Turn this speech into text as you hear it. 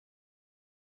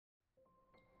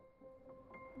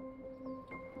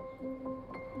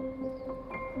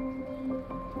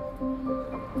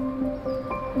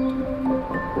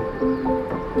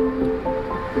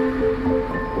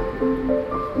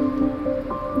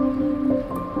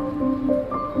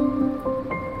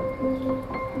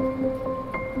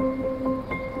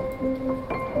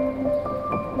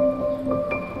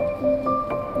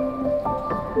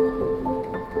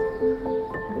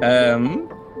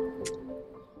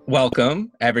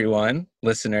Welcome, everyone,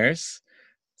 listeners.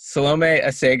 Salome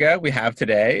Asega, we have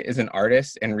today, is an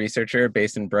artist and researcher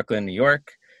based in Brooklyn, New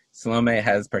York. Salome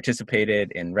has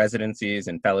participated in residencies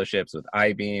and fellowships with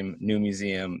I-Beam, New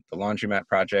Museum, the Laundromat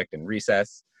Project, and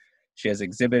Recess. She has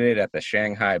exhibited at the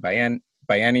Shanghai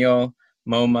Biennial,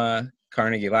 MoMA,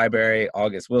 Carnegie Library,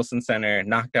 August Wilson Center,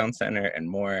 Knockdown Center, and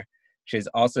more. She has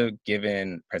also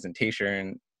given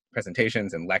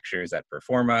presentations and lectures at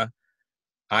Performa,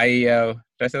 IEO,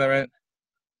 did I say that right?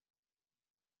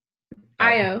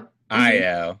 IO.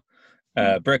 IO,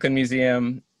 Brooklyn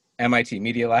Museum, MIT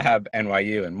Media Lab,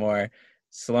 NYU, and more.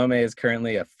 Salome is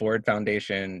currently a Ford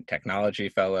Foundation Technology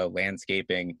Fellow,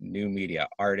 landscaping, new media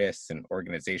artists, and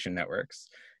organization networks.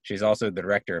 She's also the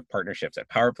Director of Partnerships at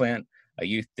Powerplant, a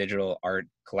youth digital art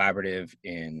collaborative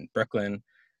in Brooklyn.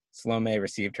 Salome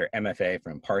received her MFA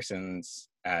from Parsons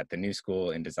at the New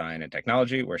School in Design and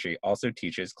Technology, where she also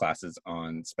teaches classes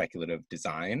on speculative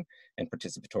design and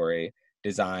participatory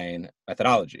design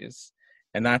methodologies.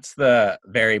 And that's the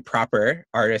very proper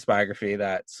artist biography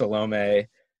that Salome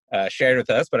shared with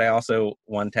us. But I also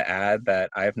want to add that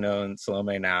I've known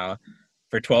Salome now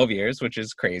for 12 years, which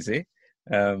is crazy.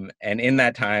 And in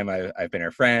that time, I've been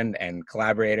her friend and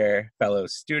collaborator, fellow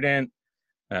student,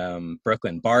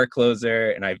 Brooklyn bar closer,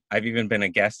 and I've even been a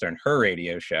guest on her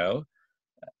radio show.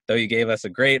 Though you gave us a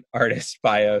great artist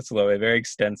bio, Salome, very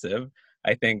extensive,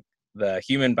 I think the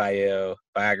human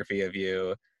biography of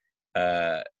you,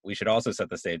 we should also set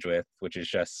the stage with, which is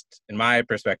just, in my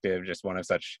perspective, just one of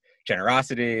such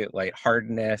generosity,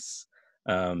 lightheartedness,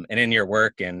 and in your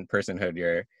work and personhood,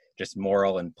 your just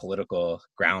moral and political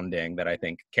grounding that I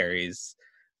think carries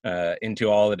into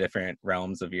all the different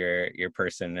realms of your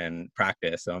person and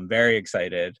practice. So I'm very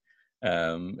excited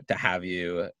to have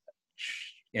you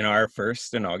in our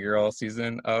first inaugural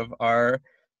season of our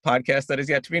podcast that is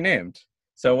yet to be named.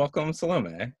 So welcome,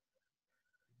 Salome.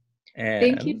 And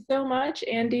thank you so much,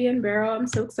 Andy and Beryl. I'm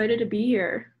so excited to be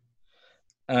here.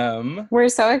 We're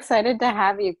so excited to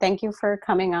have you. Thank you for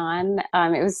coming on.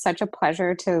 It was such a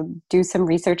pleasure to do some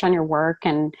research on your work.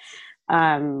 And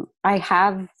I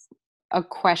have a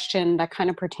question that kind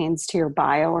of pertains to your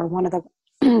bio, or one of the,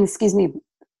 excuse me,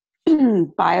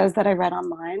 bios that I read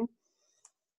online.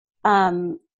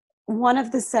 One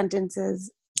of the sentences,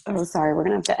 oh, sorry, we're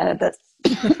going to have to edit this.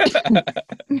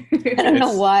 I don't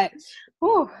know what.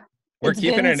 Ooh, we're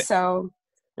keeping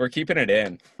it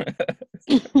in.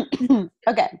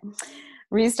 Okay.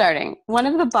 Restarting. One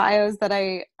of the bios that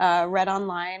I read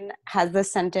online has the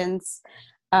sentence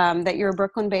that you're a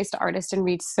Brooklyn-based artist and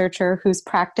researcher whose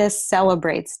practice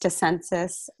celebrates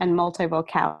dissensus and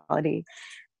multivocality.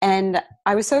 And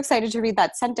I was so excited to read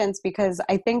that sentence because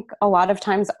I think a lot of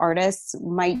times artists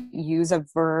might use a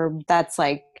verb that's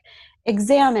like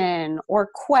examine or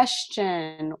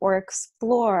question or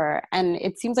explore. And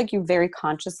it seems like you very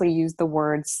consciously use the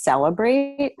word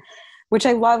celebrate, which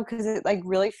I love because it like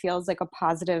really feels like a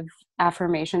positive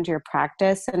affirmation to your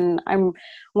practice. And I'm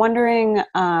wondering,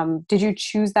 did you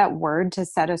choose that word to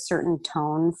set a certain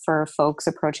tone for folks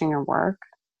approaching your work?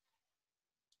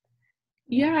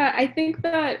 Yeah, I think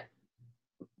that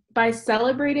by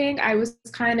celebrating, I was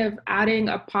kind of adding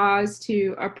a pause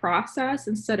to a process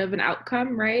instead of an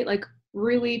outcome, right? Like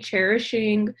really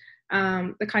cherishing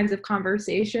the kinds of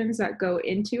conversations that go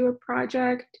into a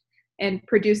project and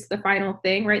produce the final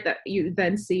thing, right? That you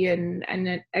then see in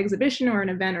an exhibition or an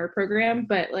event or a program.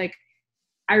 But like,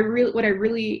 what I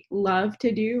really love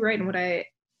to do, right, and what I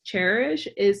cherish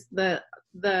is the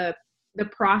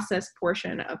process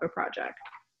portion of a project.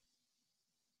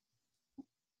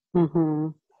 Mm-hmm.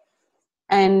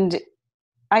 And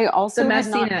I also the had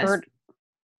messiness. not heard.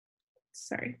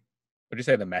 Sorry. Would you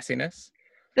say the messiness?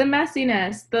 The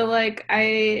messiness. The like,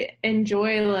 I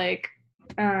enjoy like.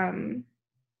 Now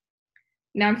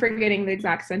I'm forgetting the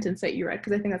exact sentence that you read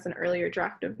because I think that's an earlier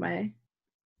draft of my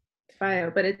bio.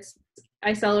 But it's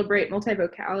I celebrate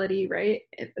multivocality, right?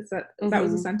 That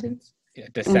was a sentence. Yeah,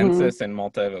 dissensus and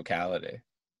multivocality.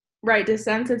 Right,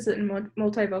 dissensus and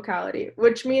multivocality,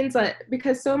 which means that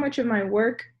because so much of my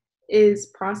work is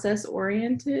process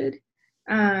oriented,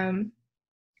 and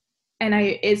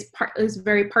is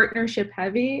very partnership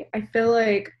heavy. I feel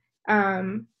like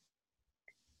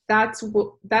that's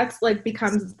like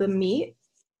becomes the meat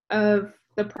of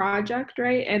the project,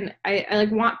 right? And I like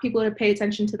want people to pay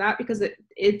attention to that because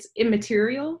it's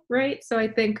immaterial, right? So I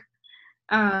think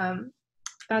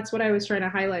that's what I was trying to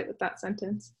highlight with that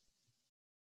sentence.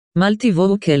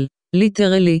 Multivocal,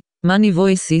 literally, many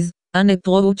voices, an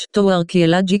approach to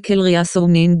archaeological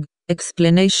reasoning,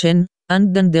 explanation,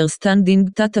 and understanding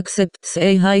that accepts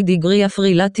a high degree of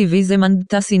relativism and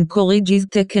thus encourages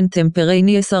the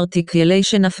contemporaneous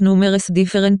articulation of numerous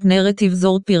different narratives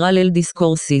or parallel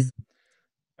discourses.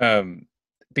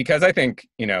 Because I think,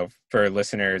 for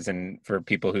listeners and for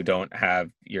people who don't have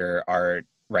your art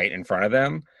right in front of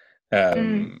them,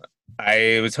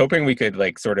 I was hoping we could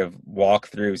sort of walk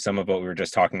through some of what we were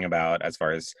just talking about as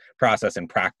far as process and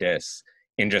practice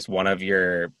in just one of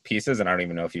your pieces. And I don't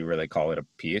even know if you really call it a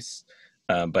piece,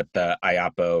 but the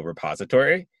IAPO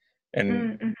repository.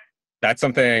 And that's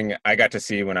something I got to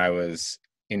see when I was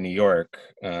in New York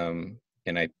in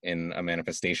a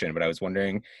manifestation. But I was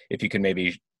wondering if you could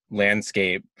maybe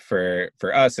landscape for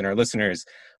us and our listeners,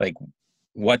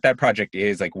 what that project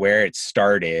is, where it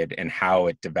started and how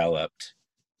it developed,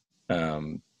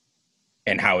 and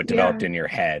how it developed in your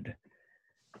head.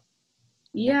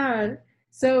 Yeah.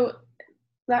 So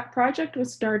that project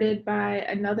was started by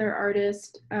another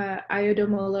artist,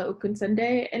 Ayodemola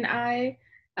Okunsende, and I.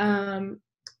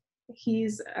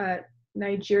 He's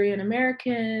Nigerian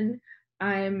American.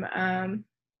 My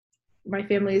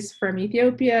family's from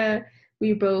Ethiopia.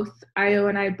 Ayo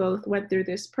and I both went through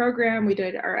this program. We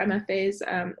did our MFAs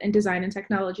in design and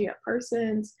technology at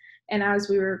Parsons. And as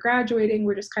we were graduating,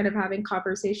 we're just kind of having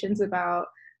conversations about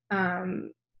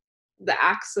the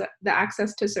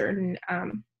access to certain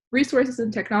resources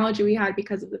and technology we had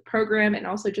because of the program, and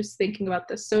also just thinking about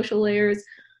the social layers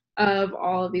of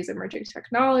all of these emerging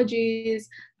technologies,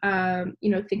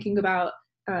 thinking about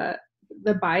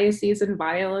the biases and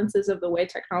violences of the way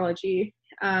technology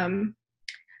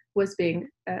was being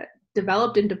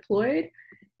developed and deployed.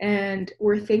 And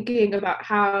we're thinking about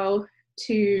how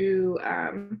to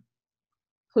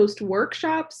host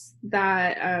workshops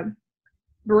that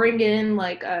bring in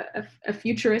a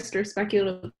futurist or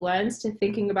speculative lens to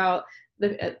thinking about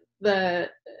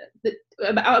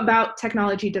about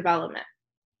technology development.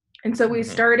 And so we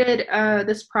started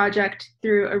this project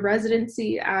through a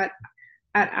residency at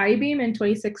I-Beam in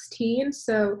 2016.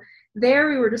 So there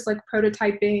we were just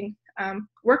prototyping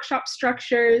workshop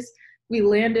structures. We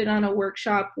landed on a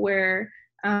workshop where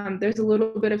there's a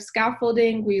little bit of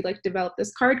scaffolding. We developed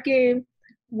this card game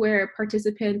where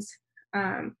participants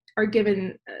are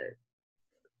given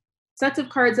sets of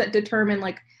cards that determine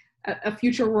a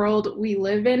future world we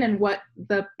live in and what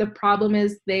the problem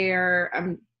is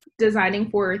they're designing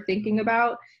for or thinking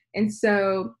about. And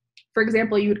so, for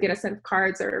example, you would get a set of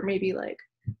cards, or maybe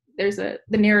there's the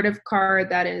narrative card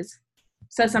that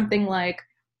says something like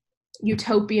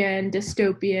utopian,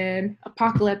 dystopian,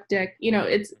 apocalyptic.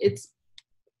 It's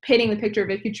painting the picture of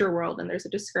a future world, and there's a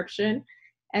description.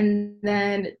 And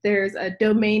then there's a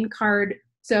domain card,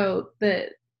 so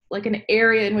an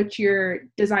area in which you're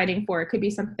designing for. It could be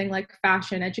something like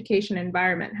fashion, education,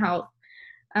 environment, health.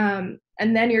 And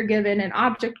then you're given an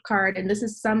object card, and this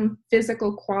is some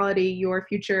physical quality your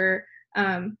future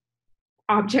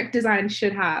object design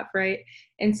should have, right?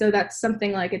 And so that's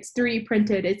something it's 3D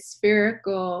printed, it's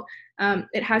spherical,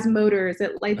 it has motors,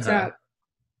 it lights up.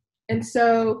 And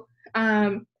so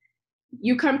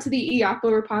you come to the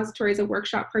IAPO repository as a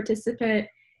workshop participant.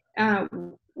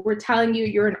 We're telling you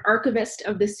you're an archivist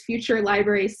of this future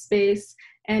library space,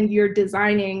 and you're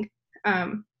designing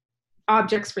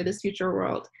objects for this future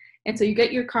world. And so you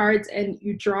get your cards and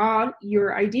you draw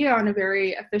your idea on a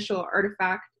very official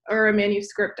artifact or a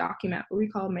manuscript document, what we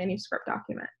call a manuscript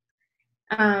document.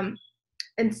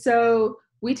 And so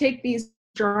we take these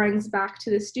drawings back to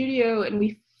the studio and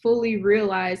we fully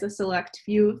realize a select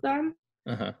few of them.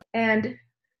 And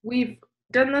we've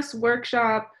done this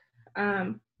workshop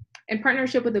in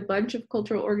partnership with a bunch of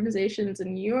cultural organizations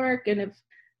in New York, and have,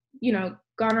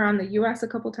 gone around the US a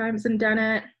couple times and done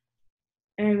it.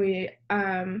 And we,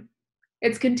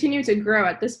 it's continued to grow.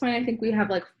 At this point, I think we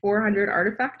have 400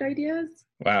 artifact ideas.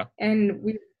 Wow. And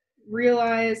we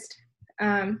realized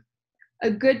a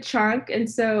good chunk. And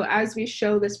so as we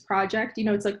show this project,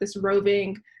 it's this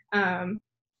roving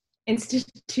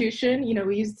institution.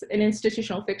 We use an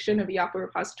institutional fiction of IAPO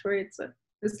repository. It's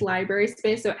this library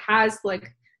space. So it has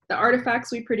the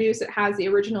artifacts we produce. It has the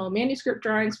original manuscript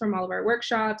drawings from all of our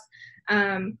workshops.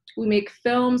 We make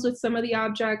films with some of the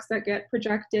objects that get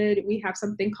projected. We have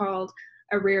something called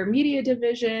a rare media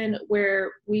division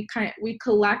where we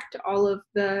collect all of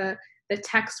the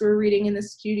text we're reading in the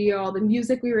studio, all the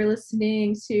music we were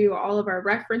listening to, all of our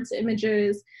reference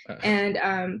images.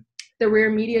 And the rare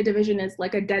media division is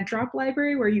a dead drop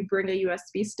library where you bring a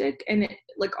USB stick, and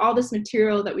all this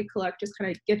material that we collect just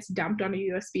kind of gets dumped on a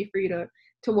USB for you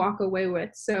to walk away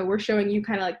with. So we're showing you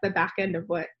kind of the back end of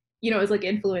what is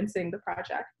influencing the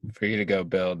project. For you to go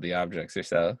build the objects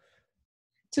yourself.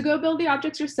 To go build the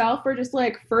objects yourself, or just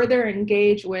further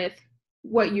engage with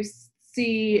what you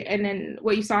see and then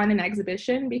what you saw in an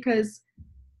exhibition, because,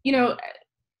 you know,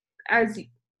 as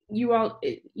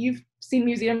you've seen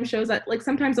museum shows that like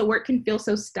sometimes the work can feel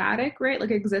so static, right?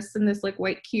 Like it exists in this like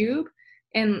white cube,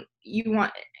 and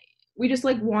we just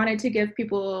like wanted to give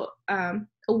people a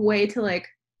way to like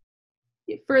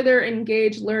further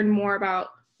engage, learn more about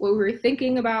what we were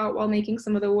thinking about while making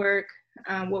some of the work,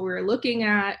 what we were looking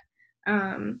at.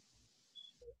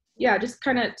 Just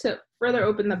kind of to further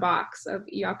open the box of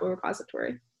EOPO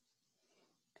repository.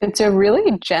 It's a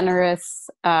really generous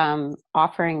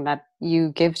offering that you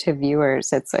give to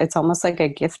viewers. It's almost like a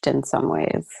gift in some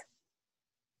ways.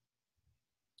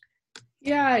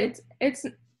 Yeah,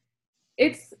 it's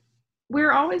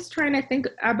we're always trying to think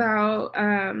about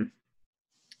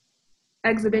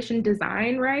exhibition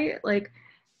design, right? Like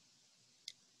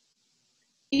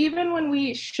even when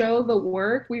we show the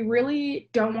work, we really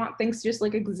don't want things to just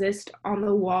like exist on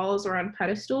the walls or on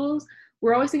pedestals.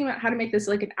 We're always thinking about how to make this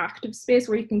like an active space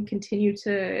where you can continue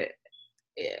to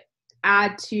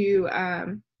add to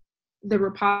the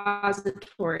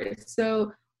repository.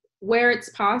 So where it's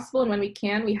possible and when we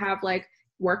can, we have like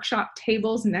workshop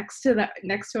tables next to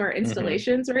our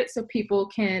installations, right? So people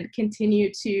can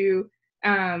continue to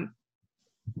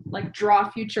like draw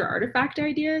future artifact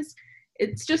ideas.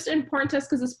 It's just important to us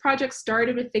because this project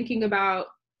started with thinking about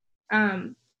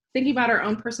our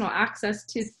own personal access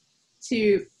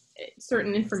to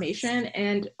certain information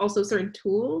and also certain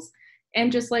tools,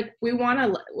 and just like we want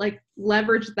to like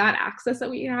leverage that access that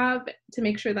we have to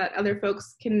make sure that other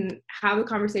folks can have the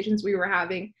conversations we were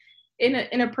having in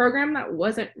a program that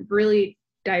wasn't really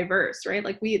diverse, right?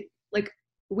 Like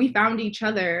we found each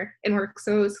other and we're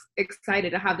so excited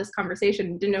to have this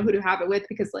conversation. Didn't know who to have it with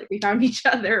because like we found each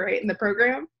other right in the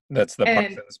program. That's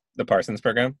the Parsons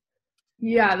program?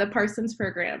 Yeah, the Parsons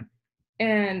program.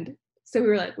 And so we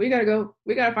were like, we gotta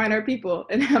find our people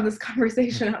and have this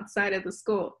conversation outside of the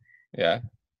school. Yeah.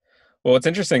 Well, it's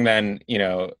interesting then, you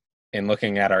know, in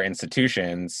looking at our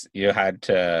institutions, you had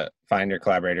to find your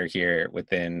collaborator here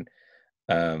within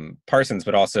Parsons,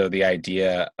 but also the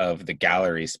idea of the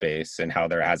gallery space and how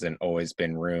there hasn't always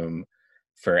been room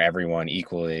for everyone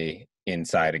equally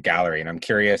inside a gallery. And I'm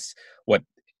curious what,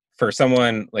 for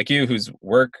someone like you whose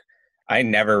work I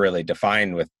never really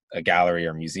defined with a gallery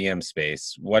or museum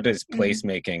space, what does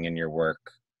placemaking in your work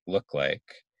look like?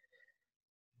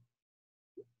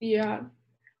 Yeah.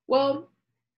 Well,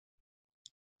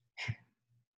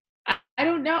 I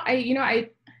don't know.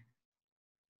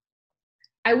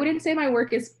 I wouldn't say my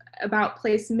work is about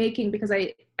place making because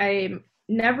I'm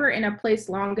never in a place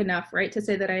long enough, right, to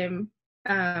say that I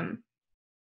am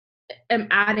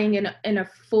adding in a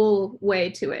full way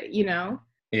to it, you know?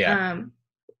 Yeah.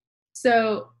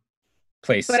 So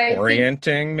place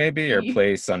orienting maybe, or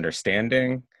place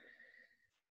understanding.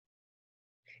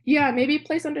 Yeah, maybe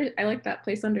I like that,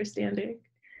 place understanding.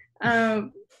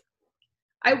 So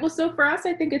for us,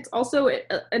 I think it's also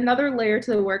another layer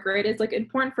to the work, right? It's like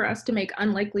important for us to make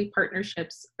unlikely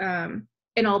partnerships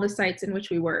in all the sites in which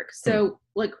we work. So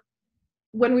like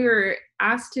when we were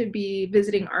asked to be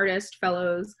visiting artist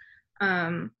fellows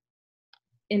in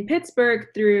Pittsburgh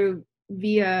through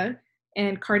VIA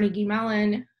and Carnegie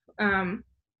Mellon,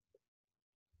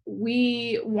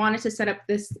 we wanted to set up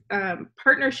this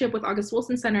partnership with August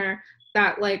Wilson Center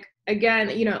that, like, again,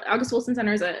 you know, August Wilson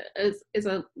Center is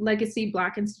a legacy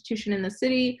Black institution in the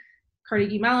city.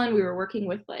 Carnegie Mellon, we were working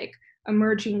with like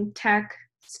emerging tech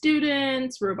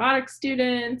students, robotics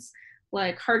students,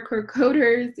 like hardcore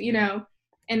coders, you know,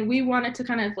 and we wanted to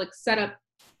kind of like set up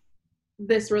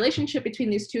this relationship between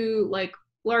these two like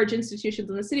large institutions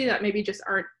in the city that maybe just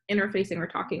aren't interfacing or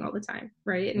talking all the time,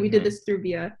 right? And we did this through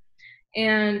VIA.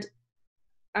 And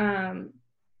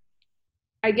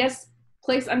I guess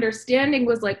place understanding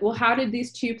was like, well, how did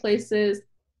these two places,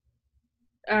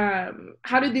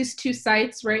 how did these two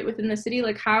sites, right, within the city,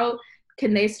 like how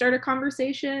can they start a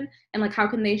conversation and like how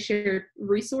can they share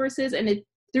resources? And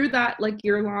through that like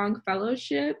year-long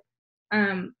fellowship,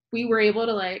 we were able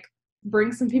to like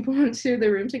bring some people into the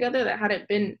room together that hadn't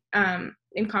been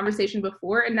in conversation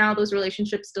before, and now those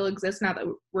relationships still exist now that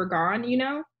we're gone, you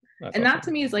know. That's and awesome. That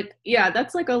to me is like, yeah,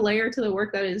 that's like a layer to the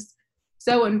work that is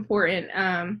so important,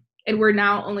 and we're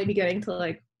now only beginning to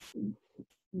like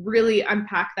really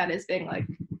unpack that as being like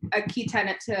a key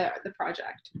tenet to the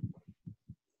project.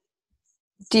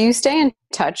 Do you stay in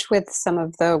touch with some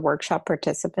of the workshop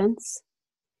participants?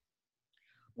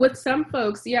 With some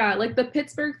folks, yeah. Like the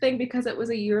Pittsburgh thing, because it was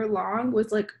a year long,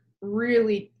 was like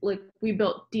really like we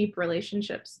built deep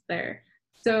relationships there.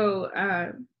 So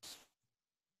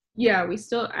yeah,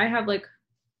 I have like,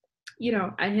 you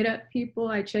know, I hit up people,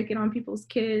 I check in on people's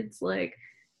kids, like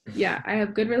Yeah, I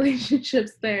have good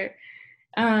relationships there.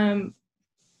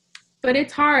 But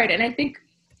it's hard. And I think,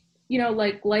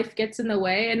 like life gets in the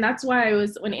way. And that's why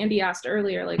when Andy asked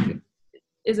earlier, like,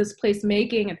 is this place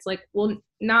making? It's like, well,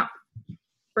 not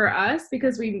for us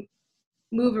because we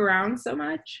move around so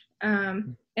much.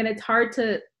 And it's hard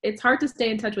to stay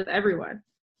in touch with everyone.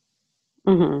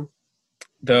 Mm-hmm.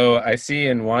 Though I see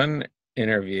in one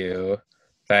interview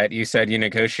that you said you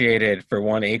negotiated for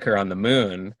 1 acre on the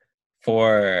moon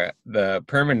for the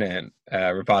permanent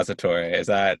repository. Is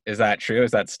that true?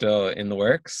 Is that still in the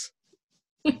works?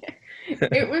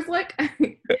 It was like,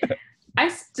 I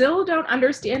still don't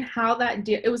understand how that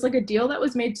deal, it was like a deal that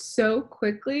was made so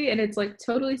quickly, and it's like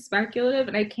totally speculative.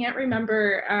 And I can't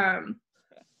remember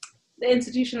the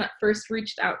institution that first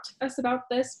reached out to us about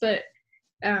this, but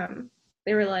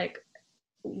they were like,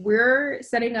 we're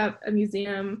setting up a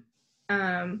museum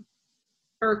or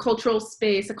a cultural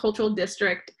space, a cultural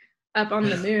district up on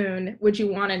the moon. Would you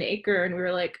want 1 acre? And we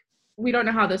were like, we don't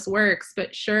know how this works,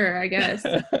 but sure, I guess.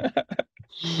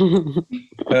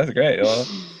 That's great. Well,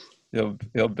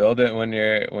 you'll build it when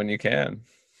you can.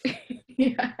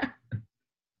 Yeah.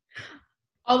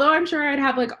 Although I'm sure I'd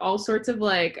have like all sorts of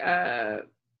like there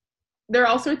are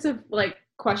all sorts of like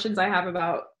questions I have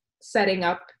about setting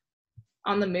up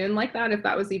on the moon like that, if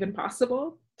that was even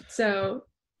possible. So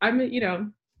I'm, like,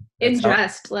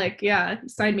 yeah,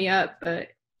 sign me up. But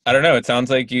I don't know. It sounds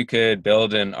like you could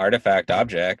build an artifact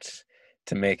object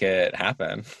to make it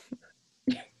happen.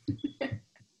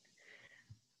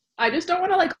 I just don't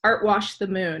want to like art wash the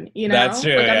moon, That's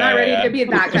true. Like I'm not ready to be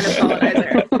that kind of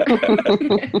colonizer.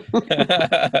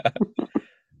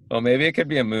 Well, maybe it could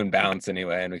be a moon bounce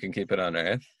anyway, and we can keep it on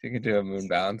Earth. You can do a moon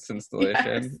bounce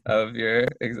installation of your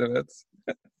exhibits.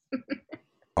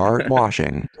 Art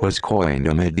washing was coined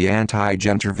amid the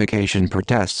anti-gentrification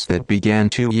protests that began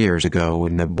 2 years ago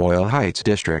in the Boyle Heights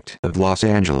district of Los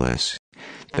Angeles.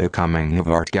 The coming of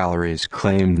art galleries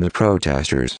claimed the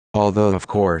protesters, although of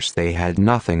course they had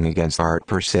nothing against art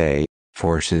per se,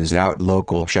 forces out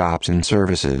local shops and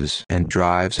services and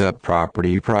drives up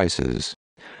property prices.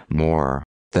 More,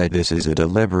 that this is a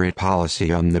deliberate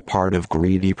policy on the part of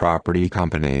greedy property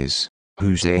companies,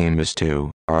 whose aim is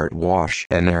to art wash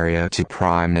an area to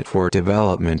prime it for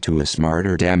development to a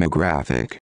smarter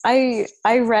demographic. I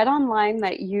read online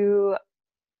that you,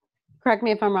 correct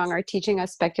me if I'm wrong, are teaching a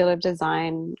speculative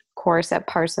design course at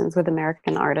Parsons with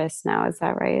American artists now. Is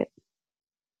that right?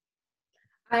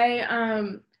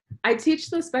 I teach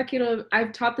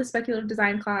I've taught the speculative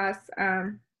design class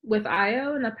with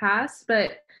IO in the past,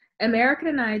 but American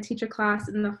and I teach a class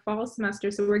in the fall semester.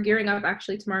 So we're gearing up,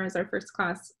 actually tomorrow is our first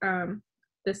class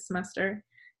this semester.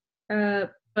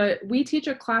 But we teach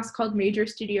a class called Major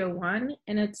Studio One,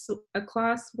 and it's a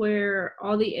class where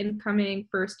all the incoming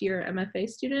first year MFA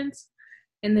students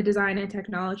in the design and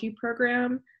technology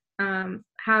program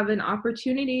have an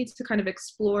opportunity to kind of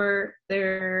explore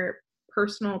their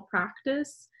personal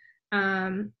practice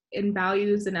in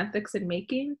values and ethics in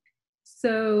making.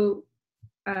 So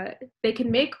they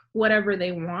can make whatever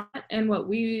they want, and what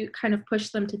we kind of push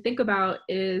them to think about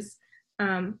is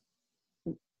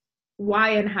why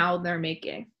and how they're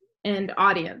making, and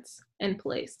audience and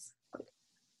place.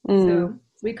 So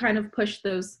we kind of push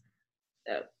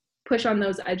on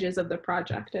those edges of the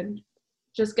project and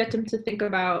just get them to think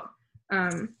about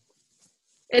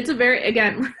it's a very,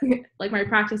 again, like my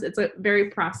practice, it's a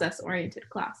very process oriented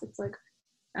class. It's like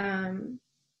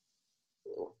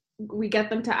we get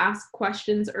them to ask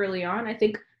questions early on. I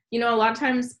think, a lot of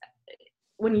times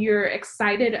when you're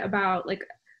excited about like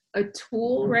a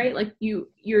tool, right? Like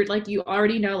you're like, you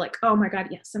already know, like, oh my God,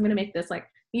 yes, I'm going to make this, like,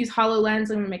 use HoloLens,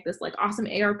 I'm going to make this like awesome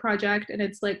AR project. And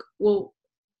it's like, well,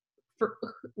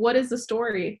 what is the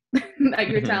story that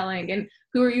you're telling, and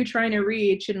who are you trying to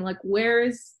reach, and like, where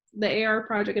is the AR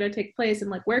project going to take place, and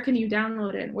like, where can you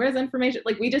download it, and where's information?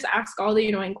 Like, we just ask all the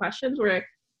annoying questions where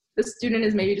the student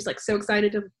is maybe just like so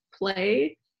excited to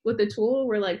play with the tool.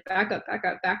 We're like, back up.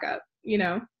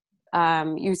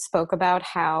 You spoke about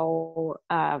how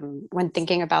when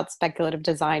thinking about speculative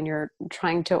design, you're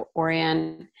trying to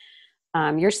orient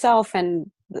yourself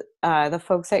and the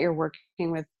folks that you're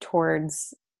working with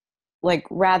towards, like,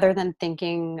 rather than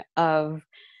thinking of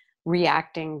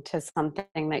reacting to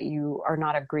something that you are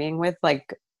not agreeing with,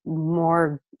 like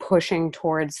more pushing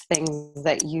towards things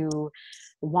that you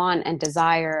want and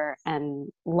desire and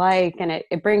like. And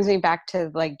it brings me back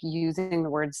to like using the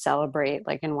word celebrate,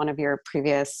 like in one of your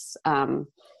previous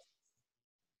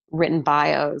written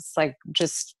bios, like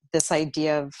just this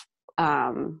idea of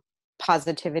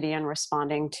positivity and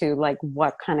responding to like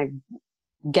what kind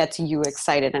of gets you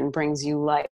excited and brings you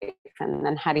life, and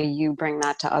then how do you bring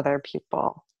that to other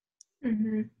people?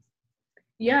 Hmm.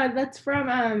 Yeah, that's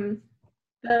from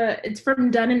it's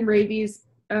from Dunn and Raby's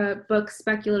book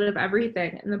Speculative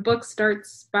Everything, and the book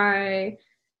starts by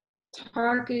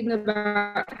talking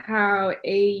about how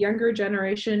a younger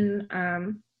generation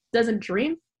doesn't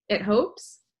dream, it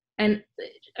hopes. And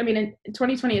I mean, in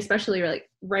 2020 especially, like,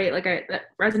 right, like that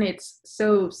resonates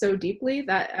so deeply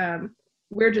that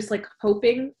we're just like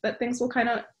hoping that things will kind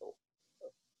of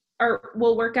or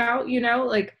will work out,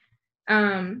 like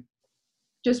um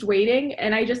just waiting.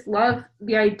 And I just love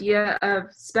the idea of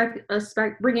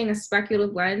bringing a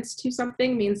speculative lens to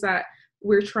something means that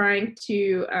we're trying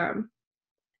to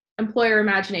employ our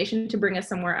imagination to bring us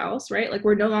somewhere else, right? Like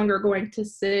we're no longer going to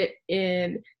sit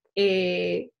in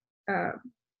a uh,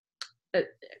 a,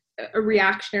 a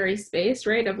reactionary space,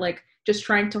 right? Of like just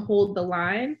trying to hold the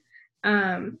line.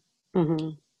 Mm-hmm.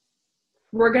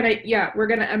 We're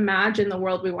gonna imagine the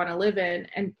world we want to live in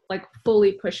and like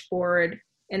fully push forward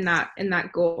in that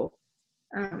goal.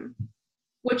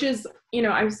 Which is,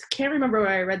 can't remember where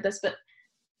I read this, but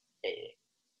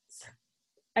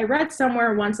I read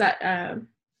somewhere once that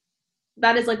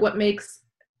that is like what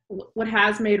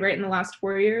has made, right, in the last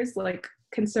 4 years, like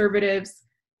conservatives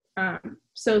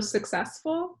so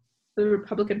successful, the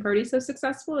Republican Party so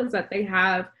successful, is that they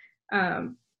have a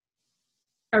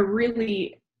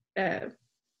really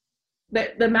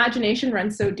the imagination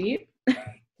runs so deep.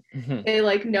 They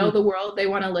like know the world they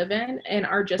want to live in and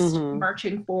are just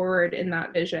marching forward in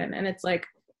that vision. And it's like,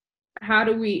 how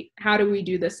do we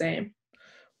do the same?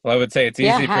 Well, I would say it's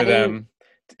easy for them.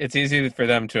 It's easy for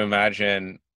them to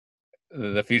imagine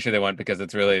the future they want because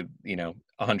it's really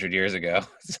 100 years ago.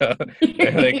 So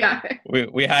they're like, yeah.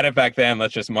 we had it back then.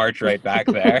 Let's just march right back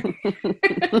there.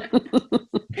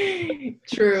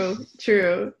 True.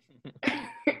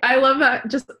 I love that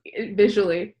just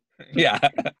visually. Yeah.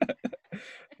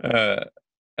 Well,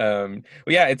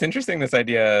 yeah, it's interesting, this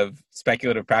idea of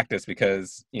speculative practice,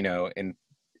 because in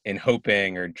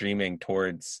hoping or dreaming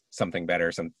towards something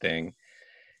better, something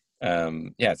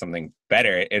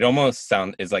better, it almost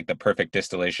is like the perfect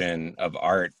distillation of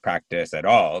art practice at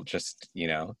all. Just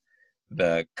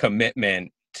the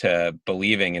commitment to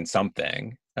believing in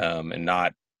something, and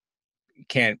not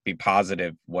can't be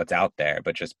positive what's out there,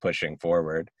 but just pushing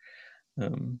forward.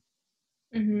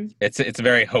 It's a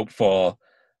very hopeful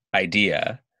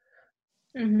idea.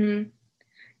 And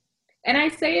I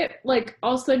say it like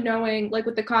also knowing, like,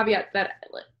 with the caveat that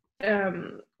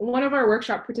one of our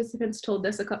workshop participants told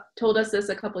us this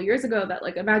a couple years ago, that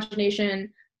like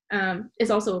imagination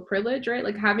is also a privilege, right?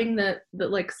 Like having the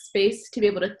like space to be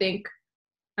able to think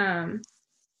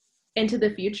into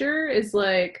the future is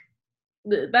like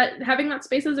that having that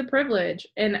space is a privilege.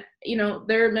 And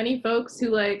there are many folks who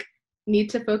like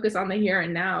need to focus on the here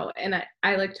and now, and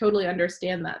I like totally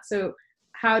understand that. So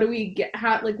how do we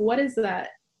what is that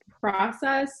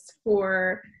process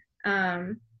for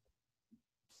how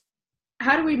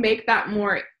do we make that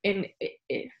more I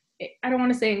don't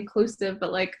want to say inclusive,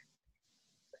 but like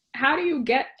how do you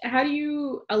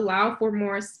allow for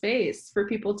more space for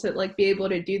people to like be able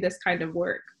to do this kind of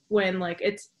work when like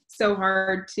it's so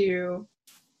hard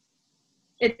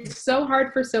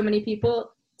for so many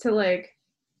people to like,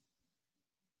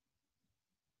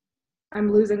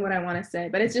 I'm losing what I want to say,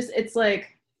 but it's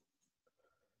like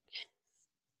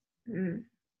I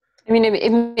mean,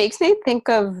 it makes me think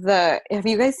of have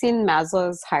you guys seen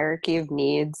Maslow's hierarchy of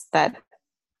needs, that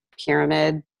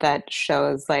pyramid that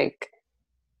shows like,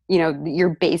 your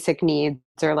basic needs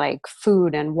are like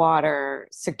food and water,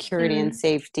 security and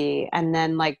safety. And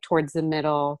then like towards the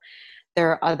middle,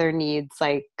 there are other needs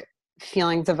like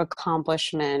feelings of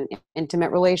accomplishment,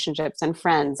 intimate relationships, and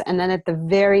friends. And then at the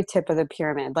very tip of the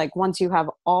pyramid, like once you have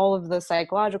all of the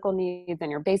psychological needs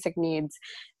and your basic needs,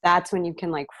 that's when you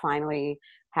can like finally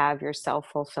have your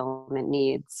self-fulfillment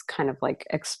needs kind of like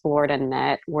explored and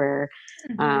met, where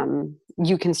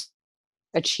you can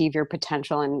achieve your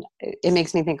potential. And it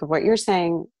makes me think of what you're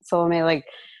saying, Salome, like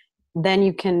then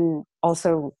you can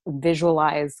also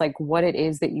visualize like what it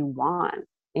is that you want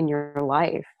in your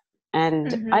life.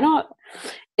 And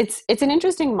it's an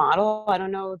interesting model. I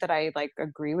don't know that I like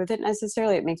agree with it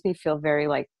necessarily. It makes me feel very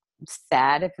like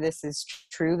sad if this is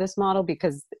true, this model,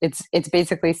 because it's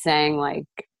basically saying like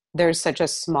there's such a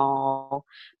small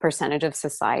percentage of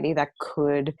society that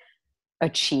could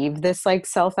achieve this like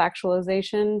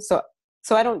self-actualization. So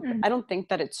I don't think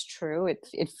that it's true.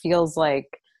 It feels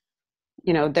like,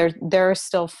 there are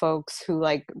still folks who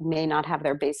like may not have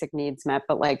their basic needs met,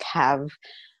 but like have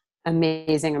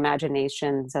amazing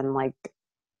imaginations and like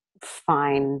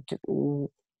find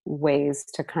ways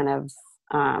to kind of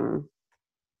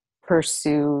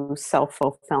pursue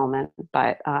self-fulfillment.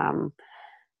 But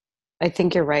I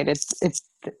think you're right. It's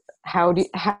how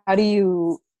do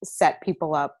you set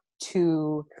people up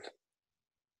to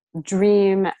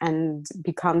dream and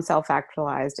become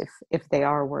self-actualized if they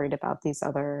are worried about these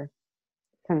other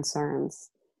concerns?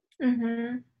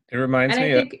 Mm-hmm. It reminds And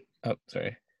me I think oh,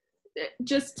 sorry.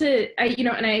 just to,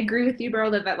 and I agree with you,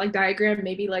 Beryl, that like diagram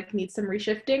maybe like needs some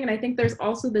reshifting. And I think there's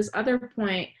also this other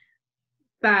point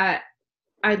that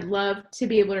I'd love to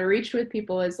be able to reach with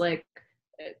people is like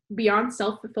beyond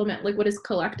self-fulfillment, like what does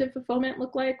collective fulfillment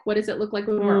look like? What does it look like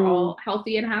when we're all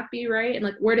healthy and happy, right? And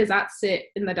like where does that sit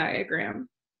in the diagram?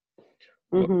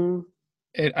 Mm-hmm.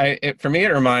 For me,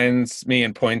 it reminds me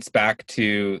and points back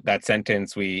to that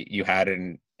sentence you had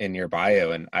in your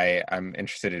bio, and I'm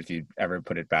interested if you ever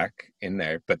put it back in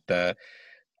there. But the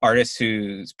artist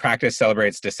whose practice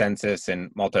celebrates dissensus and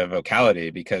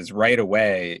multivocality, because right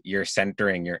away you're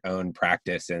centering your own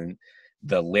practice in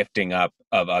the lifting up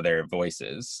of other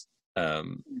voices.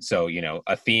 So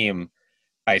a theme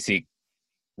I see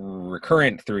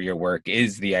recurrent through your work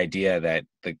is the idea that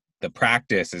the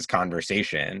practice is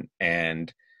conversation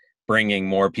and bringing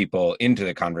more people into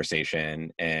the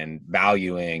conversation and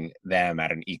valuing them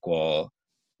at an equal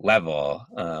level.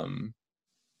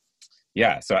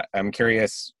 So I'm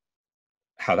curious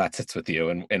how that sits with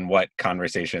you and what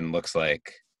conversation looks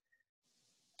like.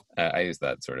 I used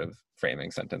that sort of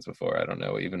framing sentence before. I don't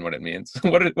know even what it means.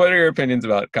 What are your opinions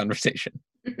about conversation?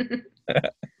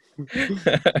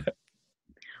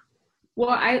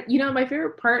 Well, my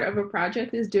favorite part of a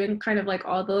project is doing kind of like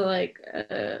all the like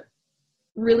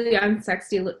really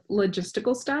unsexy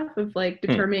logistical stuff of like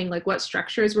determining like what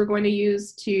structures we're going to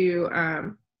use to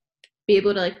be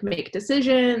able to like make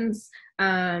decisions,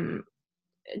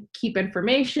 keep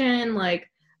information. Like,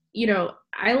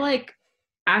 I like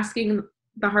asking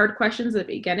the hard questions at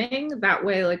the beginning. That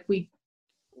way, like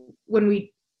when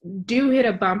we do hit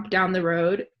a bump down the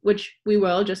road, which we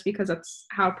will, just because that's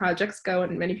how projects go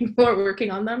and many people are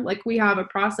working on them, like we have a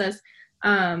process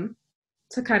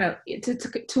to kind of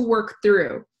to work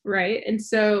through, right? And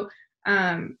so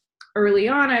early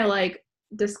on, I like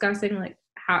discussing like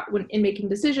how, when in making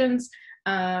decisions,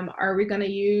 are we going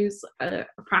to use a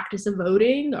practice of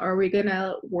voting? Are we going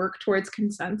to work towards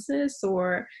consensus?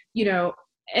 Or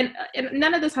and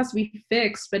none of this has to be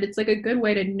fixed, but it's like a good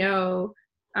way to know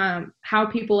how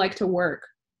people like to work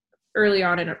early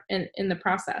on in the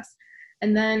process.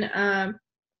 And then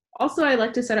also I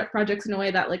like to set up projects in a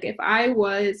way that like if I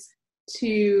was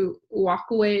to walk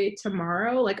away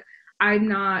tomorrow, like I'm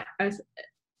not like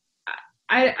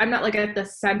at the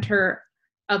center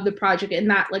of the project, in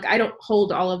that like I don't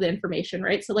hold all of the information,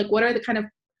 right? So like what are the kind of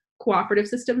cooperative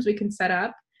systems we can set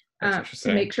up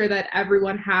to make sure that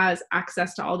everyone has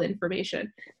access to all the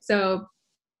information? So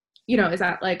is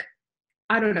that like,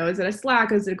 I don't know, is it a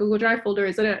Slack, is it a Google Drive folder,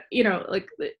 is it a like,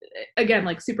 again,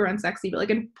 like super unsexy, but like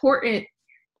important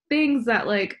things that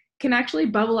like can actually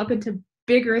bubble up into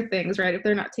bigger things, right, if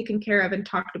they're not taken care of and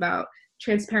talked about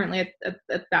transparently at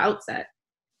the outset.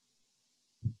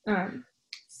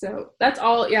 So that's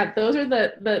all. Yeah, those are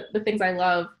the things I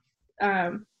love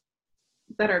that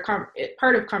are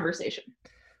part of conversation.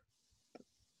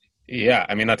 Yeah,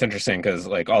 I mean, that's interesting because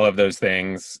like all of those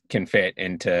things can fit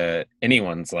into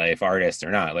anyone's life, artist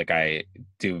or not. Like I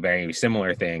do very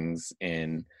similar things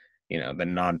in, the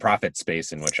nonprofit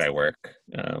space in which I work.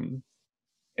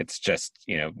 It's just,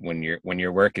 when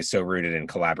your work is so rooted in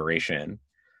collaboration,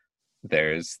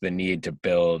 there's the need to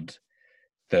build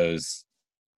those,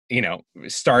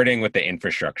 starting with the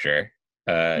infrastructure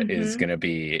is going to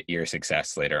be your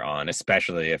success later on,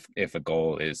 especially if a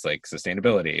goal is like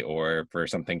sustainability or for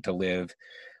something to live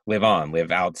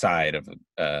outside of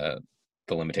the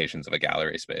limitations of a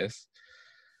gallery space.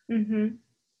 Mm-hmm.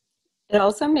 It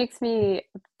also makes me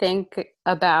think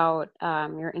about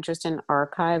your interest in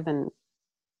archive, and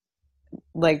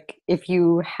like if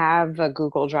you have a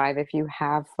Google Drive, if you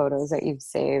have photos that you've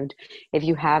saved, if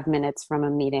you have minutes from a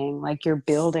meeting, like you're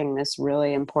building this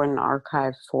really important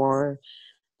archive for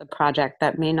the project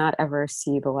that may not ever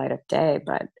see the light of day,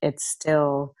 but it's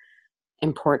still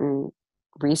important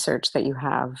research that you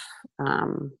have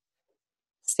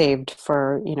saved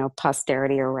for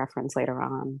posterity or reference later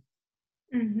on.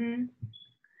 Mm-hmm.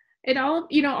 It all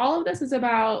all of this is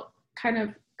about kind of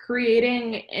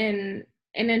creating an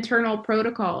internal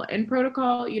protocol. And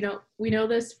protocol, we know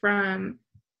this from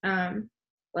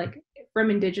like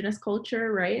from indigenous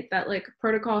culture, right? That like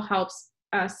protocol helps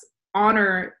us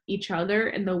honor each other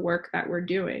and the work that we're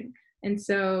doing. And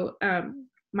so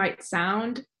might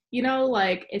sound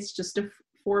like it's just a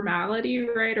formality,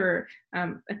 right? Or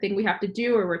a thing we have to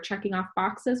do, or we're checking off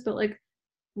boxes, but like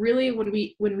really when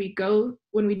we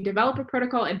develop a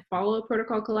protocol and follow a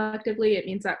protocol collectively, it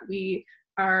means that we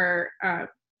are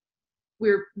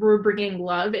we're bringing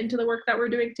love into the work that we're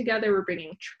doing together. We're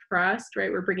bringing trust,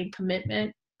 right? We're bringing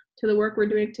commitment to the work we're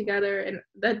doing together, and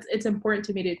it's important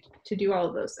to me to do all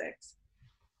of those things.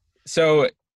 So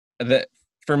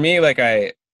for me,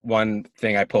 one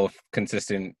thing I pull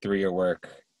consistent through your work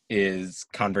is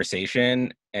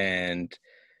conversation. And,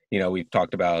 we've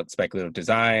talked about speculative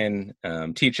design,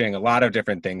 teaching, a lot of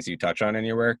different things you touch on in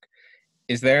your work.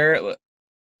 Is there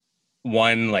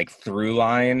one through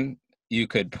line you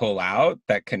could pull out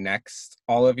that connects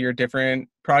all of your different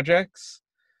projects?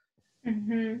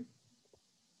 Mm-hmm.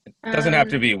 It doesn't have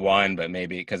to be one, but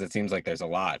maybe, because it seems like there's a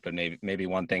lot, but maybe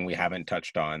one thing we haven't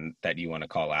touched on that you want to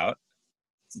call out.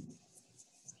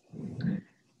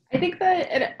 I think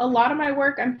that a lot of my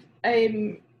work, I'm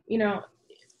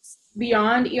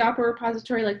beyond eOpera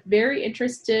repository, very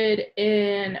interested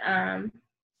in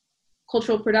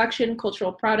cultural production,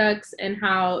 cultural products, and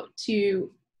how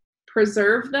to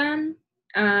preserve them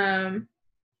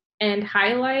and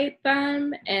highlight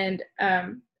them, and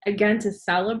again, to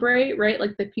celebrate, right?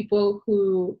 The people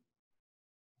who've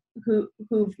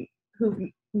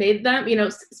made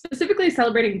them, specifically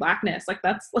celebrating Blackness.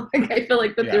 That's I feel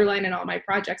like the through line in all my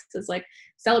projects is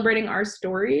celebrating our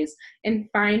stories and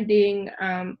finding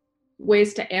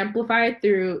ways to amplify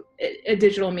through a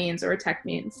digital means or a tech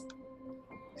means.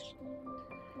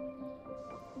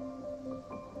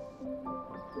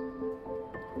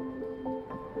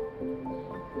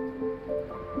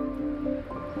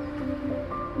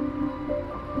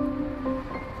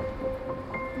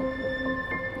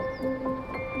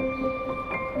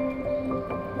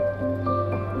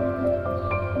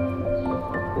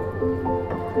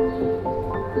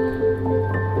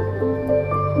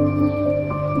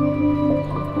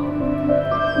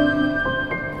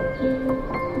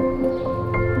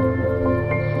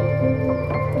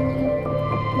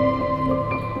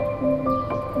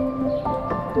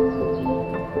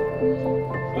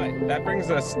 That brings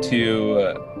us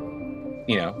to,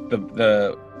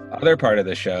 the other part of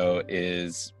the show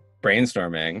is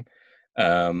brainstorming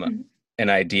an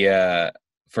idea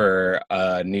for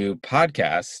a new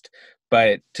podcast.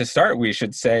 But to start, we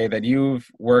should say that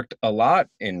you've worked a lot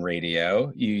in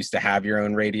radio. You used to have your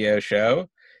own radio show.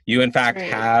 You, in fact,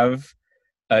 have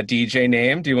a DJ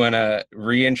name. Do you want to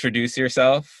reintroduce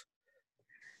yourself?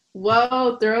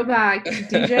 Whoa, throwback.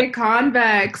 DJ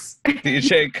Convex.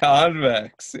 DJ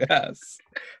Convex, yes.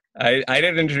 I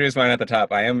didn't introduce mine at the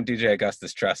top. I am DJ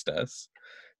Augustus Trust Us.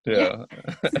 Yeah.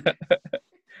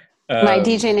 My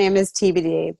DJ name is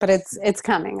TBD, but it's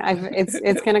coming.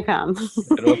 It's gonna come.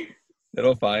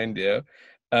 it'll find you.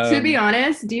 To be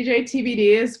honest, DJ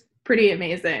TBD is pretty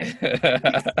amazing.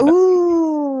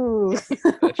 Ooh,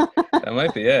 that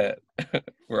might be it.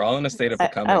 We're all in a state of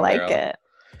becoming. I like girl. it.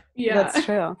 Yeah, that's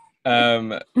true.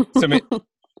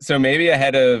 So maybe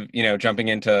ahead of jumping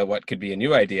into what could be a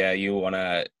new idea, you want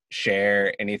to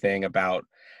share anything about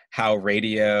how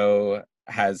radio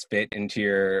has fit into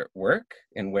your work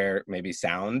and where maybe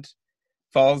sound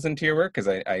falls into your work, because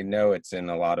I know it's in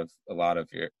a lot of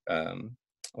your a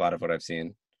lot of what I've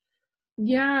seen.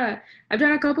 Yeah, I've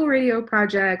done a couple radio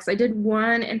projects. I did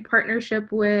one in partnership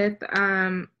with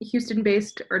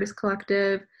Houston-based artist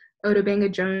collective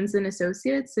Otabanga Jones and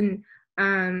Associates, and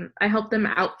I helped them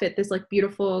outfit this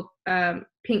beautiful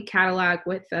pink Cadillac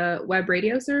with a web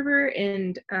radio server,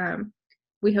 and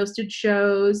we hosted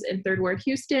shows in Third Ward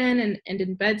Houston and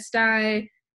in Bed-Stuy.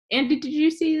 And did you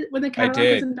see when the Cadillac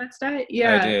was in Bed-Stuy?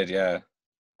 Yeah, I did. Yeah.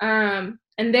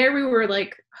 And there we were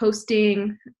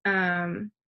hosting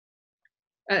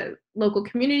local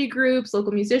community groups,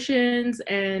 local musicians,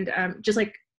 and just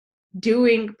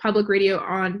doing public radio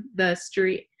on the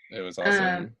street. It was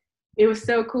awesome. It was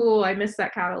so cool. I missed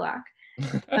that Cadillac.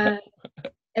 And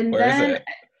Where then is it?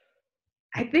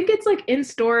 I think it's in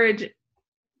storage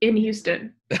in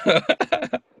Houston.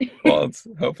 Well,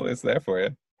 hopefully it's there for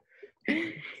you.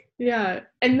 Yeah.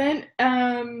 And then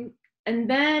Andy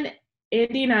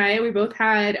and I, we both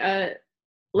had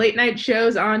late night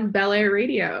shows on Bel Air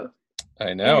Radio.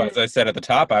 I know. As I said at the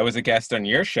top, I was a guest on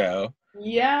your show.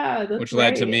 Yeah, which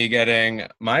led to me getting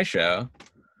my show.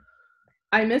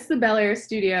 I miss the Bel Air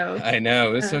studio. I know,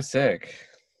 it was so sick.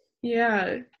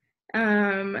 Yeah.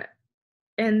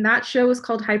 And that show was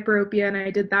called Hyperopia, and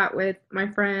I did that with my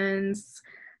friends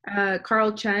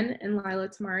Carl Chen and Lila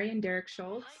Tamari and Derek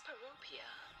Schultz. Hyperopia,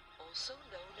 also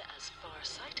known as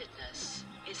farsightedness,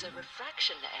 is a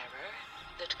refraction error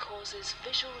that causes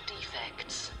visual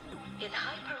defects. In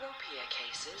hyperopia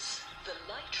cases, the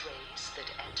light rays that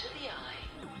enter the eye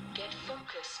get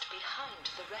focused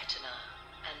behind the retina,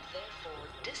 and therefore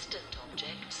distant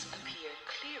objects appear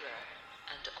clearer,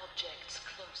 and objects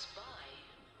close by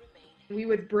remain. We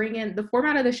would bring in the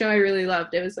format of the show. I really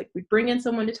loved. It was like we'd bring in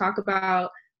someone to talk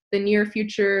about the near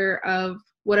future of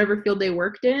whatever field they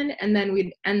worked in, and then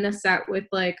we'd end the set with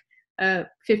like a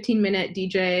 15-minute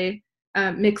DJ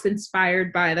mix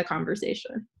inspired by the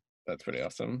conversation. That's pretty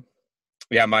awesome.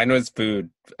 Yeah, mine was food.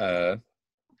 Yeah,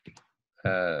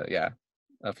 a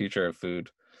future of food.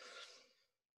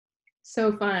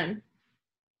 So fun.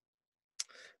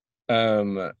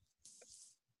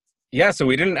 Yeah, so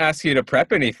we didn't ask you to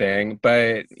prep anything,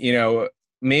 but you know,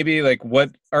 maybe like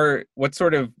what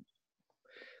sort of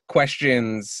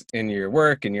questions in your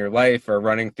work and your life are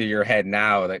running through your head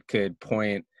now that could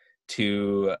point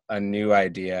to a new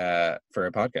idea for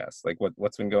a podcast? Like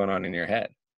what's been going on in your head?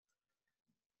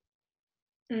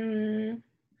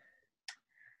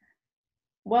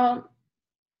 Well,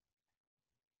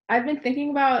 I've been thinking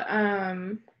about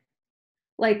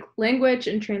like language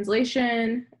and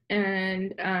translation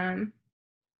and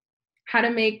how to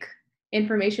make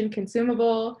information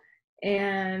consumable,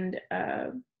 and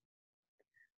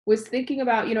was thinking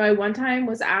about, you know, I one time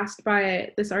was asked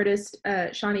by this artist,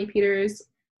 Shawnee Peters,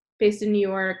 based in New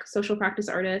York, social practice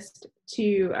artist,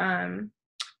 to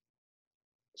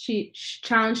she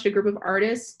challenged a group of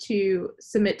artists to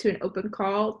submit to an open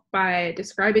call by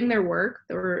describing their work,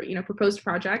 their, you know, proposed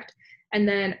project, and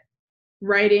then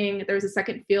writing. There was a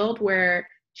second field where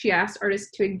she asked artists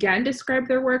to again describe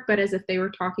their work, but as if they were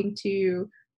talking to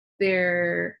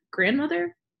their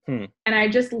grandmother. And I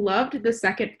just loved the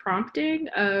second prompting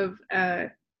of,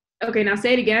 okay, now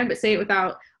say it again, but say it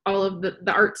without all of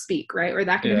the art speak, right? Or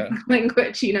that kind of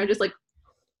language, you know, just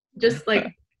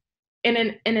like in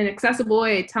an accessible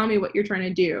way, tell me what you're trying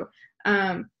to do.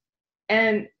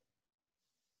 And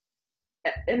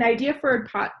an idea for a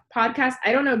podcast,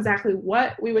 I don't know exactly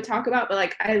what we would talk about, but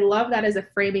like, I love that as a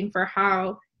framing for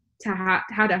how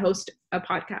to host a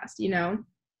podcast, you know?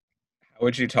 How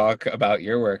would you talk about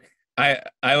your work? I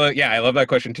love that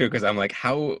question too, because I'm like,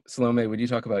 how, Salome, would you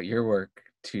talk about your work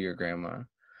to your grandma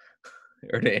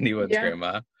or to anyone's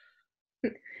grandma?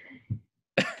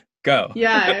 Go.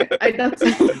 Yeah, that's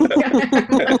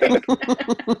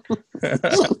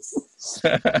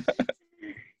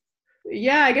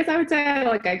yeah, I guess I would say,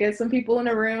 like, I get some people in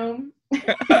a room.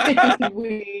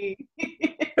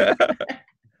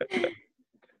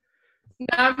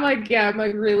 I'm like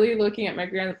really looking at my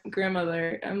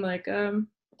grandmother. I'm like,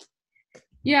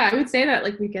 yeah, I would say that,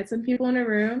 like, we get some people in a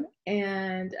room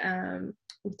and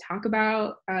we talk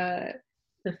about the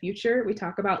future. We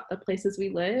talk about the places we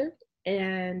live,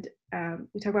 and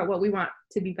we talk about what we want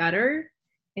to be better.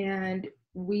 And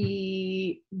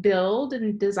we build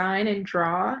and design and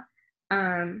draw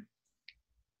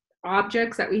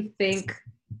objects that we think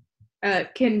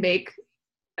can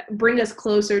bring us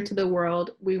closer to the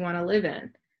world we want to live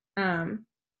in. I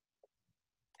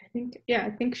think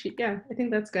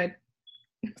that's good.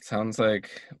 Sounds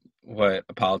like what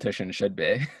a politician should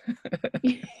be.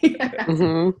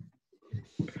 Mm-hmm.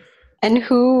 And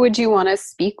who would you want to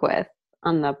speak with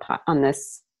on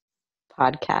this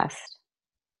podcast?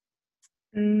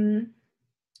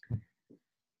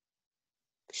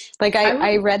 Like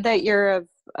I read that you're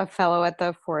a fellow at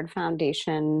the Ford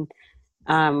Foundation,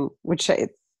 which I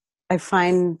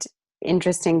find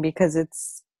interesting because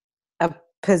it's a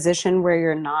position where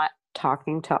you're not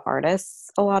talking to artists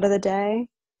a lot of the day.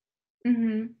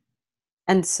 Mm-hmm.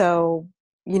 And so,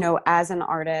 you know, as an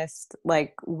artist,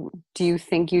 like, do you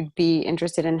think you'd be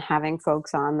interested in having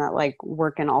folks on that like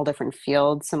work in all different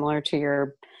fields, similar to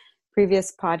your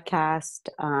previous podcast?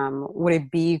 Would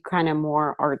it be kind of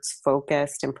more arts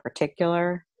focused in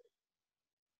particular?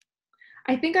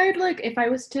 I think I'd like, if I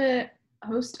was to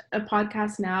host a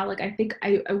podcast now, like, I think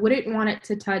I wouldn't want it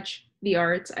to touch the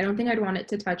arts. I don't think I'd want it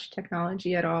to touch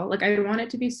technology at all. Like, I would want it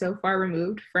to be so far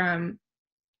removed from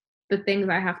the things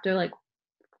I have to like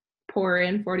pour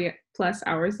in 40 plus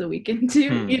hours a week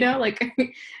into, you know, like,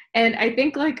 and I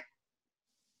think I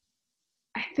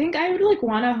would like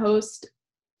want to host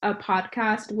a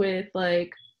podcast with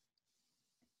like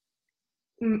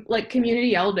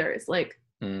community elders, like,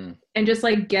 and just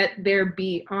like get their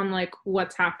beat on like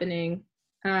what's happening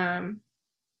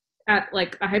at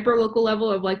like a hyper local level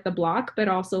of like the block, but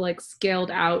also like scaled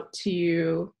out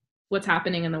to what's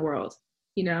happening in the world,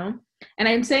 you know? And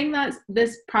I'm saying that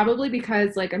this probably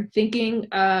because like I'm thinking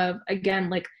of,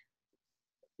 again, like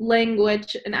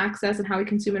language and access and how we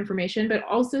consume information, but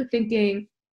also thinking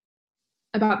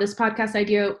about this podcast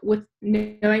idea with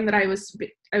knowing that I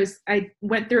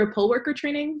went through a poll worker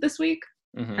training this week.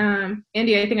 Mm-hmm.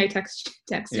 Andy, I think I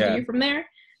texted you from there.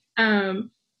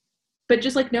 But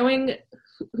just like knowing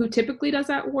who typically does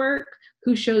that work,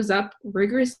 who shows up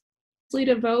rigorously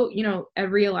to vote, you know,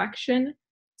 every election.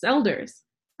 It's elders.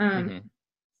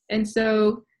 And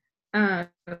so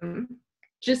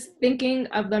just thinking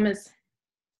of them as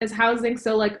housing.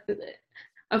 So like,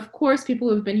 of course, people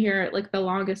who have been here like the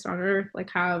longest on earth, like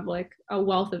have like a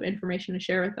wealth of information to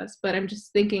share with us. But I'm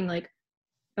just thinking like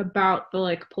about the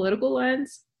like political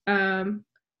lens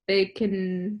they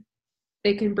can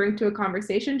bring to a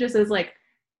conversation, just as like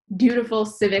dutiful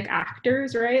civic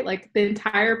actors, right? Like the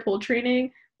entire poll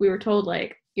training, we were told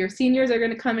like your seniors are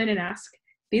going to come in and ask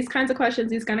these kinds of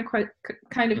questions, these kind of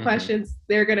questions.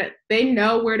 They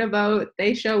know where to vote.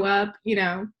 They show up, you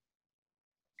know.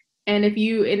 And if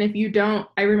you don't,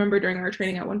 I remember during our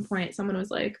training at one point, someone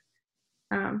was like,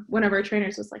 one of our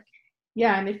trainers was like,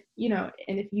 yeah, and if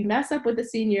you mess up with a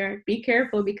senior, be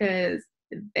careful because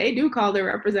they do call their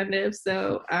representatives.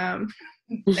 So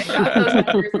they got those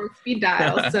numbers on speed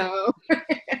dial. So,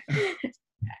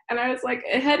 and I was like,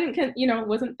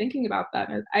 wasn't thinking about that.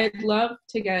 I'd love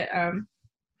to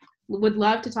would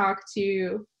love to talk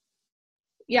to,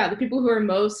 the people who are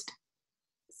most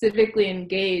civically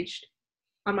engaged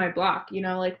on my block, you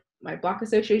know, like my block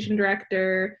association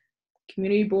director,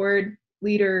 community board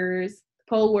leaders,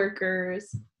 poll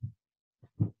workers.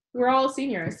 We're all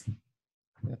seniors.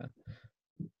 Yeah.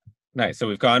 Nice. So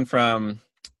we've gone from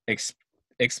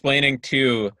explaining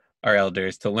to our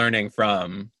elders to learning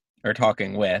from or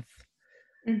talking with.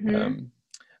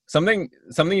 Something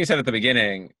you said at the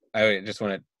beginning, I just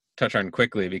want to touch on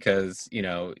quickly because, you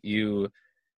know, you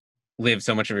live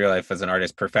so much of your life as an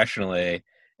artist professionally,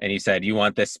 and you said you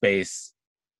want this space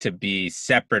to be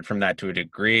separate from that to a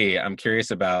degree. I'm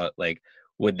curious about, like,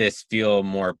 would this feel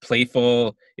more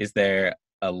playful? Is there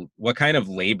what kind of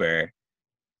labor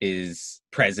is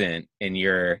present in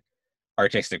your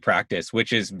artistic practice,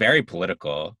 which is very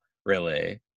political,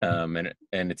 really, and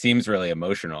it seems really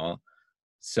emotional.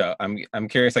 So I'm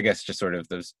curious, I guess, just sort of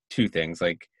those two things.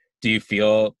 Like, do you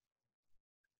feel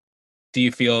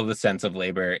the sense of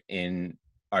labor in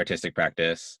artistic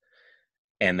practice?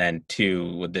 And then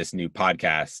two, with this new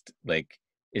podcast, like,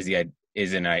 is there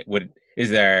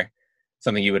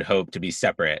something you would hope to be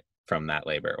separate from that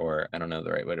labor? Or I don't know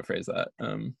the right way to phrase that.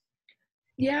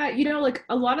 Yeah, you know, like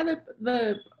a lot of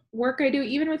the work I do,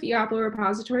 even with eOplo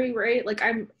Repository, right? Like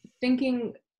I'm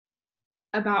thinking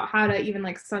about how to even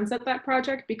like sunset that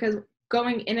project, because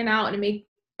going in and out and make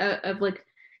of like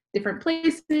different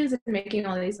places and making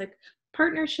all these like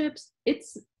partnerships,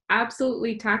 it's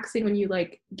absolutely taxing when you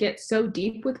like get so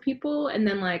deep with people and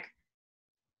then like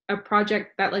a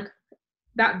project that like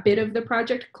that bit of the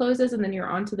project closes and then you're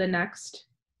on to the next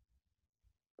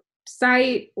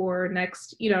site or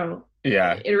next, you know,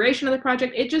 iteration of the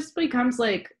project. It just becomes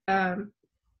like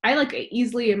I like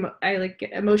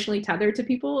emotionally tethered to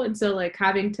people, and so like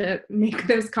having to make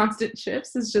those constant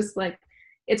shifts is just like,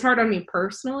 it's hard on me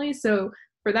personally. So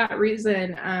for that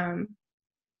reason,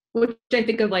 which I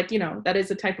think of like, you know, that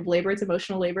is a type of labor, it's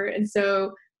emotional labor, and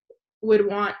so would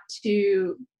want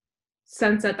to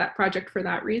sunset that project for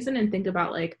that reason and think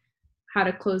about like how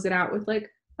to close it out with like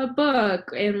a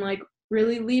book and like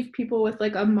really leave people with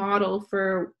like a model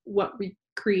for what we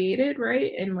created,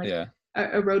 right? And like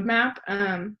a roadmap.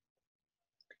 And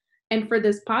for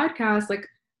this podcast, like,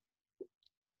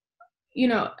 you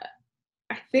know,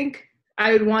 I think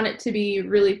I would want it to be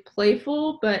really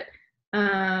playful, but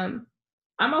I'm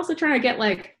also trying to get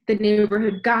like the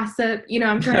neighborhood gossip, you know,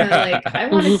 I'm trying to like, I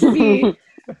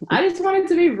just want it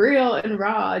to be real and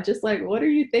raw. Just like, what are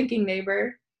you thinking,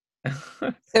 neighbor?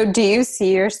 So do you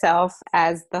see yourself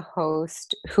as the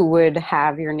host who would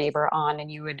have your neighbor on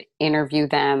and you would interview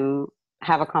them,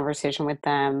 have a conversation with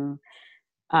them?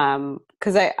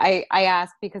 Because I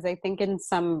ask because I think in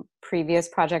some previous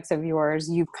projects of yours,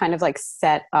 you've kind of like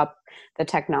set up the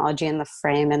technology in the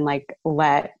frame and like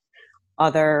let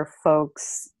other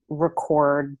folks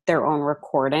record their own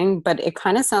recording. But it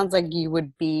kind of sounds like you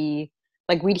would be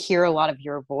like, we'd hear a lot of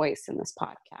your voice in this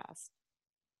podcast.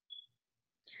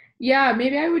 Yeah,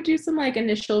 maybe I would do some like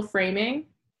initial framing.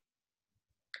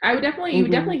 I would definitely, you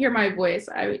would definitely hear my voice.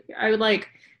 I would like,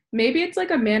 maybe it's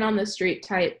like a man on the street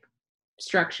type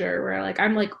structure where like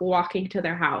I'm like walking to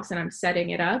their house and I'm setting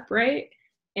it up, right?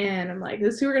 And I'm like,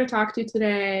 this is who we're going to talk to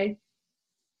today.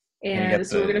 And this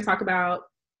is what we're going to talk about.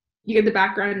 You get the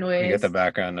background noise. You get the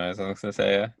background noise, I was going to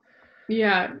say, yeah.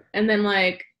 Yeah. And then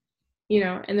like, you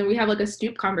know, and then we have like a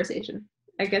stoop conversation.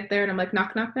 I get there and I'm like,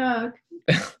 knock, knock, knock.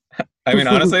 I mean,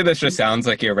 honestly, this just sounds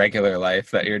like your regular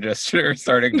life that you're just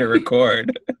starting to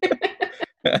record.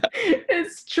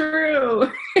 It's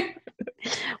true.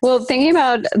 Well, thinking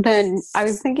about I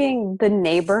was thinking the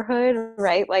neighborhood,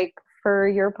 right? Like for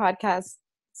your podcast,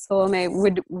 Salome,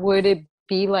 would it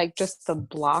be like just the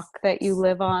block that you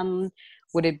live on?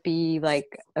 Would it be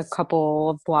like a couple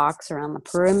of blocks around the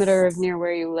perimeter of near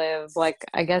where you live? Like,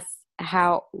 I guess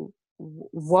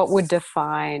what would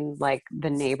define like the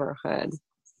neighborhood?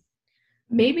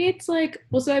 Maybe it's like,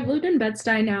 well, so I've lived in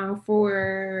Bed-Stuy now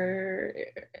for,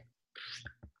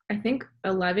 I think,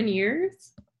 11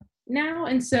 years now.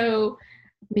 And so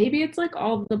maybe it's like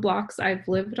all the blocks I've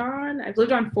lived on. I've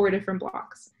lived on 4 different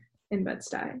blocks in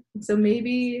Bed-Stuy. And so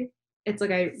maybe it's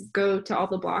like I go to all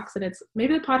the blocks, and it's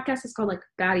maybe the podcast is called like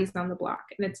Baddies on the Block.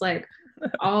 And it's like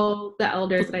all the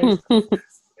elders that I used to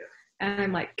and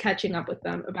I'm like catching up with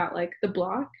them about like the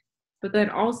block, but then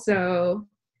also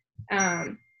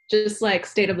just like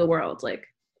state of the world, like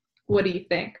what do you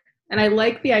think? And I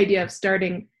like the idea of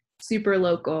starting super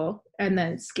local and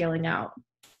then scaling out.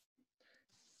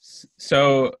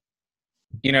 So,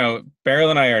 you know, Beryl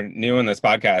and I are new in this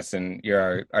podcast, and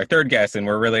you're our third guest, and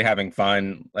we're really having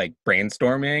fun like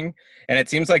brainstorming. And it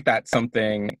seems like that's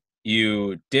something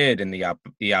you did in the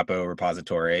Iapo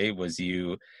repository, was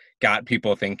you got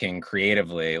people thinking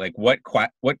creatively. Like what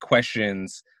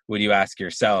questions would you ask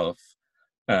yourself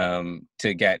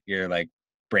to get your like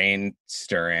brain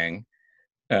stirring?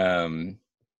 And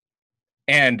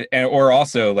or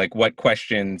also like what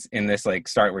questions in this like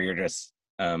start where you're just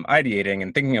ideating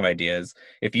and thinking of ideas.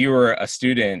 If you were a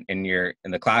student in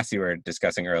the class you were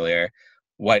discussing earlier,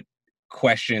 what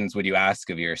questions would you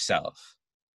ask of yourself?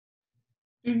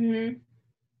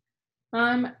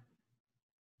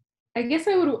 I guess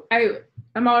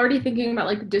I'm already thinking about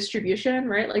like distribution,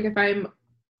 right? Like if I'm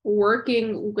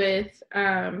working with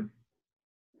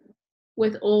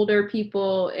older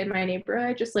people in my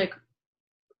neighborhood, just like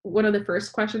one of the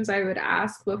first questions I would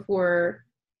ask before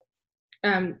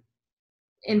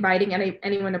inviting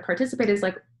anyone to participate is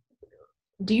like,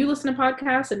 do you listen to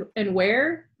podcasts, and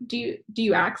where do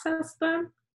you access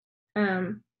them?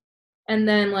 And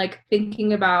then like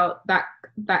thinking about that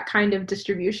kind of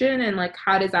distribution, and like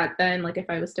how does that then, like if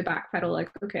I was to backpedal, like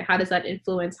okay, how does that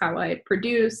influence how I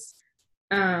produce?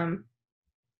 And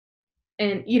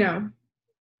you know,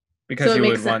 because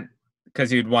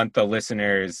you'd want the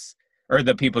listeners or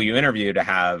the people you interview to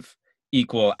have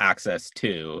equal access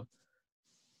to,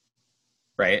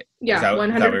 right? Yeah,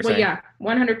 100. Well, yeah,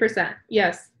 100%.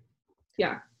 Yes,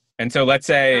 yeah. And so let's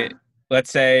say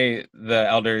the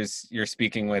elders you're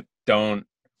speaking with don't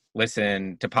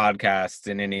listen to podcasts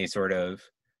in any sort of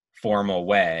formal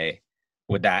way.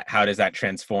 How does that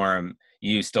transform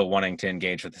you still wanting to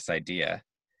engage with this idea?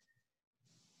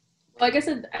 Well, I guess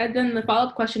then the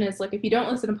follow-up question is like, if you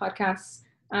don't listen to podcasts,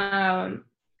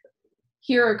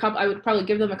 here are a couple. I would probably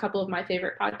give them a couple of my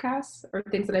favorite podcasts or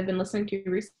things that I've been listening to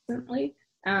recently,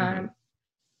 and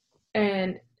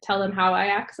tell them how I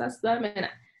access them,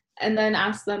 and then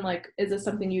ask them like, is this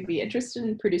something you'd be interested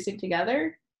in producing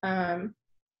together? And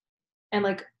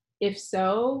like, if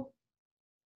so,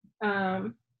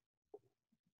 like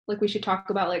we should talk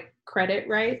about like credit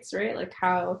rights, right? Like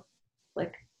how,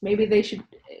 like maybe they should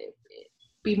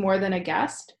be more than a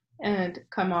guest and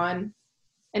come on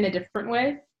in a different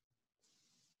way.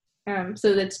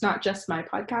 So that's not just my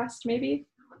podcast, maybe.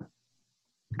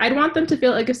 I'd want them to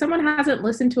feel like if someone hasn't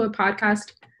listened to a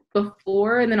podcast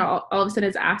before and then all of a sudden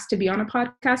is asked to be on a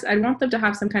podcast, I'd want them to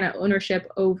have some kind of ownership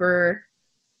over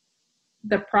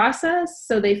the process,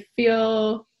 so they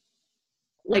feel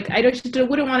like I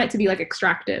wouldn't want it to be like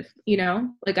extractive, you know?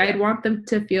 Like I'd want them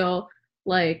to feel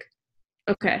like,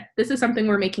 okay, this is something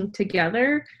we're making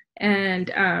together, and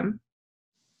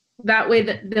that way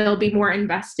that they'll be more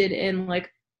invested in like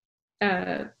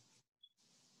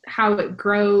how it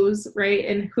grows, right,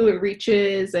 and who it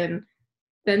reaches, and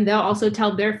then they'll also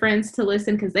tell their friends to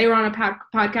listen because they were on a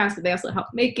podcast, but they also help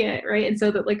make it, right? And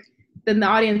so that like then the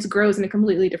audience grows in a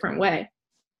completely different way.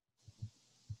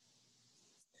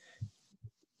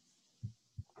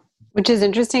 Which is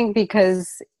interesting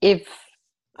because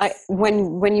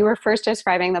when you were first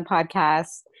describing the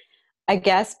podcast, I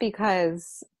guess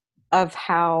because of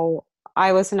how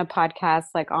I listen to podcasts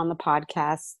like on the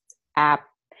podcast app,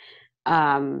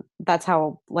 that's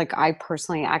how like I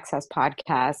personally access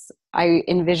podcasts. I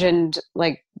envisioned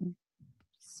like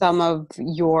some of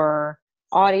your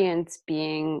audience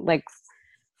being like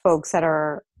folks that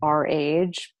are our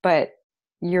age, but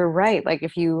you're right. Like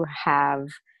if you have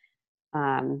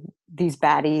these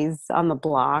baddies on the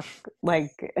block,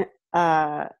 like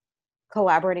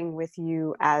collaborating with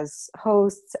you as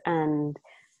hosts and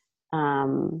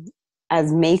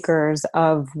as makers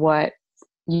of what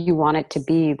you want it to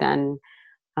be, then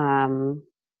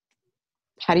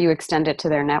how do you extend it to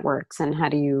their networks, and how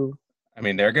do you I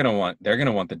mean, they're gonna want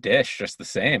the dish just the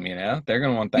same, you know? They're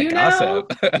gonna want that You know?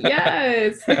 gossip.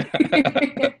 Yes.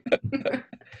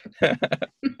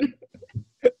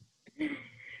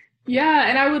 Yeah,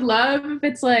 and I would love if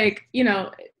it's like, you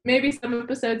know, maybe some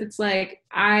episodes it's like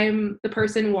I'm the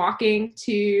person walking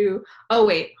to, oh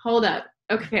wait, hold up.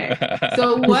 Okay.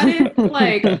 So what if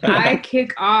like I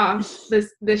kick off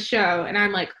this show and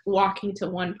I'm like walking to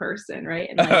one person, right?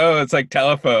 And like Oh, it's like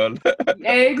telephone.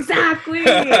 exactly.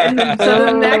 And then so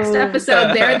the next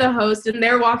episode they're the host and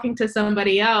they're walking to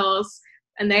somebody else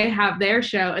and they have their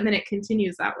show and then it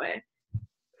continues that way.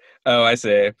 Oh, I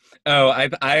see. Oh,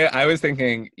 I was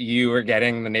thinking you were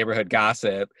getting the neighborhood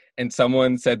gossip and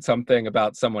someone said something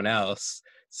about someone else.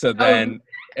 So then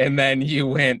and then you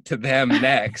went to them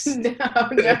next. No.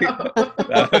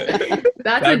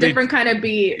 That's a different kind of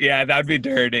beat. Yeah, that'd be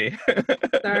dirty.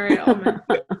 Sorry, Alma.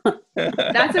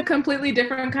 That's a completely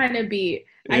different kind of beat.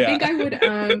 I think I would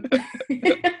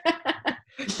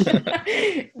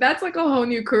that's like a whole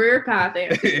new career path,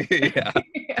 Andy. Yeah.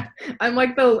 Yeah. I'm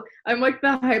like the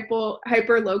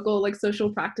hyper local like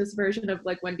social practice version of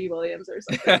like Wendy Williams or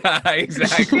something.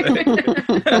 Exactly.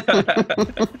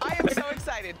 I am so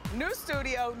excited. New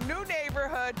studio, new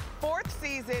neighborhood, 4th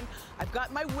season. I've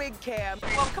got my wig cam.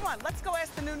 Well, come on, let's go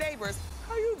ask the new neighbors.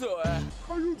 How you doing?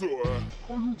 How you doing?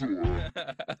 How you doing?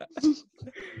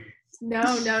 No.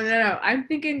 I'm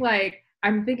thinking like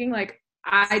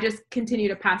I just continue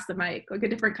to pass the mic, like a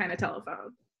different kind of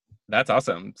telephone. That's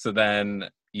awesome. So then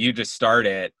you just start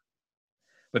it,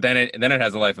 but then it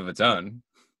has a life of its own.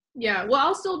 Yeah. Well,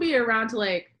 I'll still be around to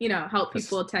like, you know, help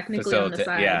people technically on the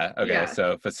side. Yeah. Okay. Yeah.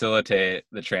 So facilitate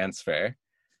the transfer.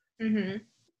 Mm-hmm.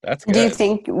 That's good. Do you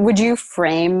think, would you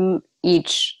frame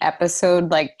each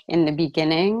episode like in the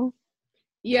beginning?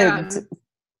 Yeah.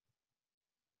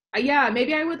 Yeah.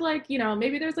 Maybe I would like, you know,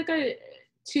 maybe there's like a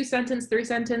 2-sentence,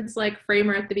 3-sentence like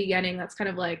framer at the beginning. That's kind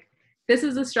of like, this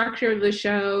is the structure of the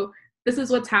show. This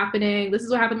is what's happening. This is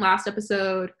what happened last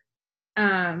episode.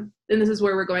 And this is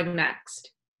where we're going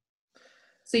next.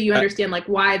 So you understand like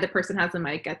why the person has the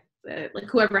mic at like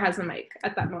whoever has the mic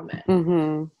at that moment.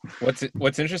 Mm-hmm.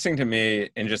 What's interesting to me,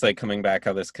 and just like coming back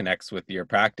how this connects with your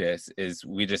practice, is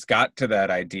we just got to that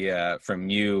idea from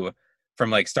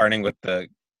like starting with the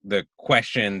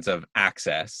questions of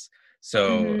access.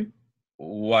 So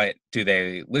what do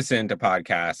they listen to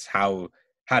podcasts? How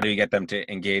do you get them to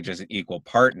engage as an equal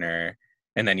partner?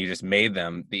 And then you just made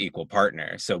them the equal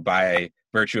partner. So by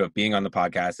virtue of being on the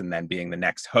podcast and then being the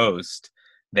next host,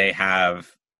 they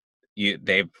have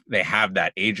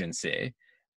that agency.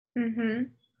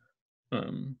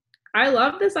 I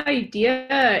love this idea,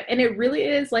 and it really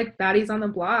is like baddies on the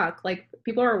block. Like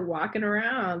people are walking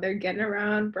around, they're getting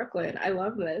around Brooklyn. I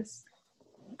love this.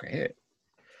 Great.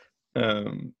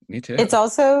 Me too. It's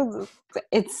also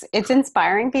it's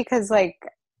inspiring because like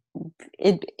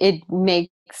it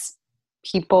makes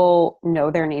people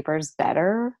know their neighbors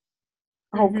better,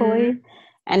 hopefully,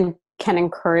 and can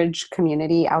encourage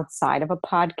community outside of a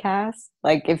podcast.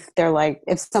 Like if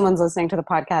someone's listening to the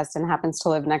podcast and happens to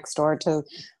live next door to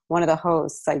one of the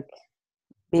hosts, like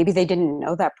maybe they didn't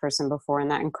know that person before, and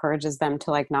that encourages them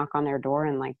to like knock on their door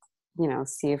and like, you know,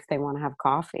 see if they want to have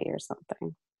coffee or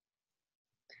something.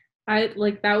 I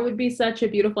like that would be such a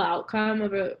beautiful outcome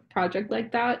of a project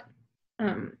like that.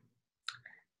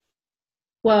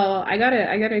 Well, I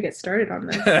gotta get started on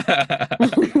this.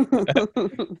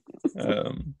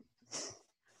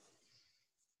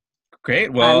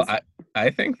 Great. Well, I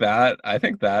think that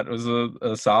was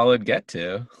a solid get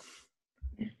to.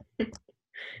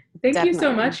 Thank you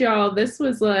so much, y'all. This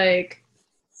was like,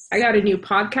 I got a new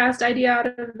podcast idea out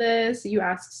of this. You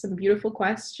asked some beautiful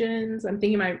questions. I'm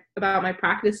thinking about my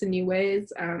practice in new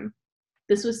ways.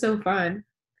 This was so fun.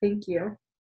 Thank you.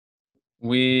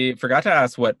 We forgot to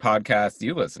ask what podcasts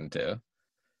you listen to.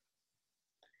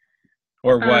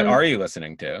 Or what are you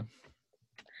listening to?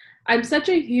 I'm such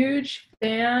a huge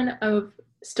fan of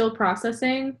Still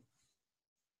Processing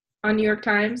on New York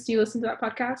Times. Do you listen to that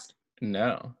podcast?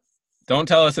 No. Don't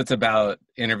tell us it's about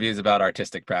interviews about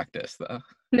artistic practice, though.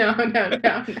 No.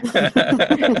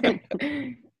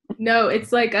 No,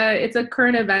 it's like it's a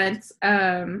current events.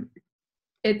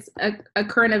 It's a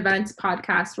current events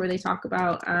podcast where they talk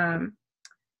about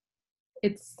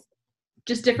it's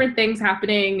just different things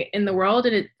happening in the world,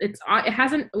 and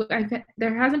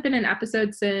there hasn't been an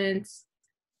episode since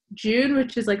June,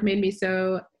 which has like made me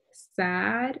so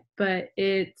sad. But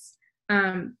it's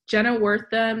Jenna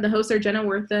Wortham. The hosts are Jenna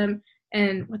Wortham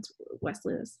and what's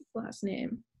Wesley's last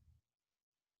name?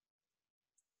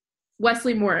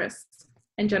 Wesley Morris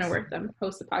and Jenna Wortham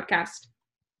host the podcast.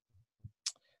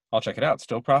 I'll check it out.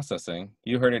 Still processing.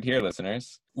 You heard it here,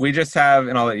 listeners. We just have,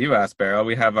 and I'll let you ask, Beryl,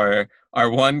 we have our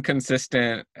one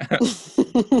consistent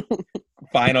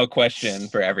final question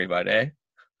for everybody.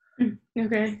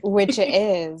 Okay. Which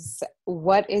is,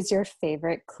 what is your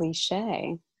favorite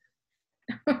cliche?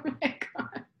 Oh my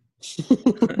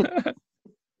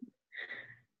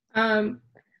God.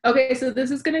 Okay, so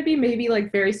this is gonna be maybe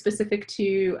like very specific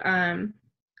to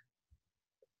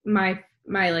my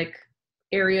like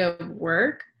area of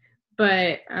work,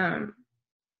 but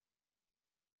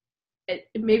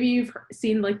maybe you've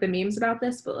seen like the memes about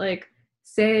this, but like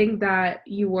saying that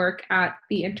you work at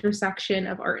the intersection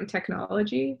of art and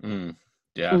technology.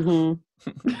 Yeah. Mm-hmm.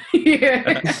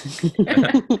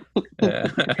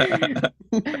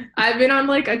 I've been on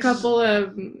like a couple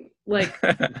of like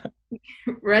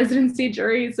residency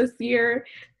juries this year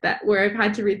where I've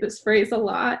had to read this phrase a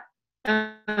lot.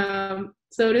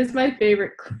 So it is my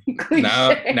favorite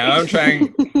cliche. Now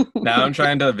I'm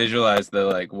trying to visualize the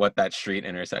like what that street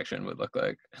intersection would look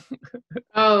like.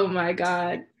 Oh my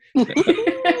God.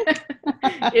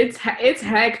 It's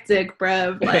hectic,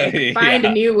 bruv. Like find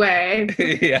a new way.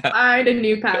 Yeah. Find a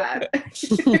new path.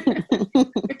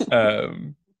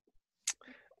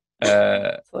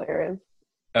 Hilarious.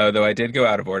 Though I did go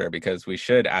out of order because we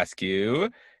should ask you,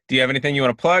 do you have anything you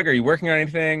want to plug? Are you working on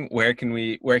anything? Where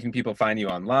can people find you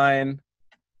online?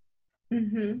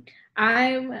 Mm-hmm.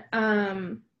 I'm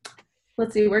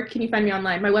let's see, where can you find me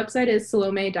online? My website is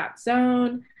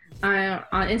salome.zone. I'm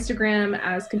on Instagram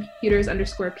as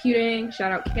computers_puting.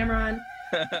 Shout out Cameron.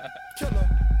 Killer,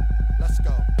 let's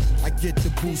go. I get the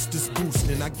boosters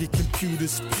boosting, I get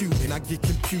computers puting, I get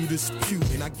computers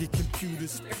puting, I get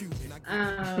computers puting.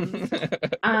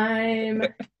 I'm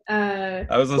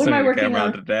I was listening to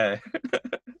Cameron today.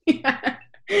 Yeah.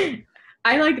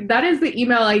 I like, that is the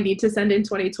email I need to send in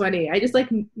 2020. I just like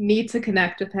need to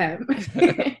connect with him.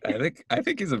 I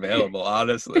think he's available,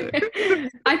 honestly.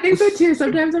 I think so too.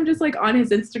 Sometimes I'm just like on his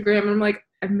Instagram and I'm like,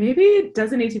 maybe it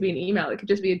doesn't need to be an email. It could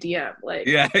just be a DM. Like,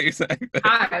 yeah, exactly.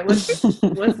 Hi,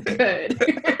 what's good?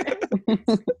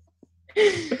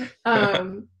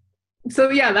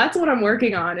 So yeah, that's what I'm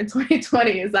working on in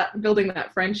 2020, is that building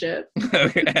that friendship.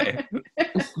 Okay.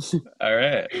 All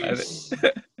right.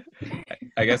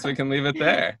 I guess we can leave it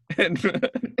there.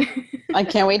 I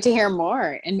can't wait to hear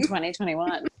more in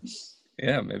 2021.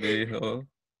 Yeah, maybe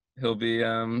he'll be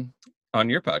on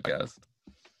your podcast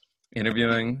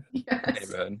interviewing. Yes.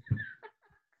 David.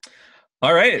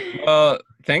 All right. Well,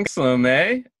 thanks,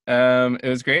 Salome. It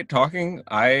was great talking.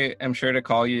 I am sure to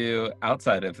call you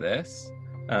outside of this.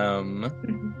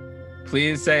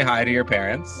 Please say hi to your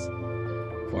parents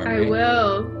for me. I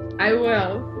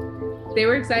will. They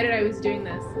were excited I was doing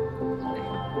this.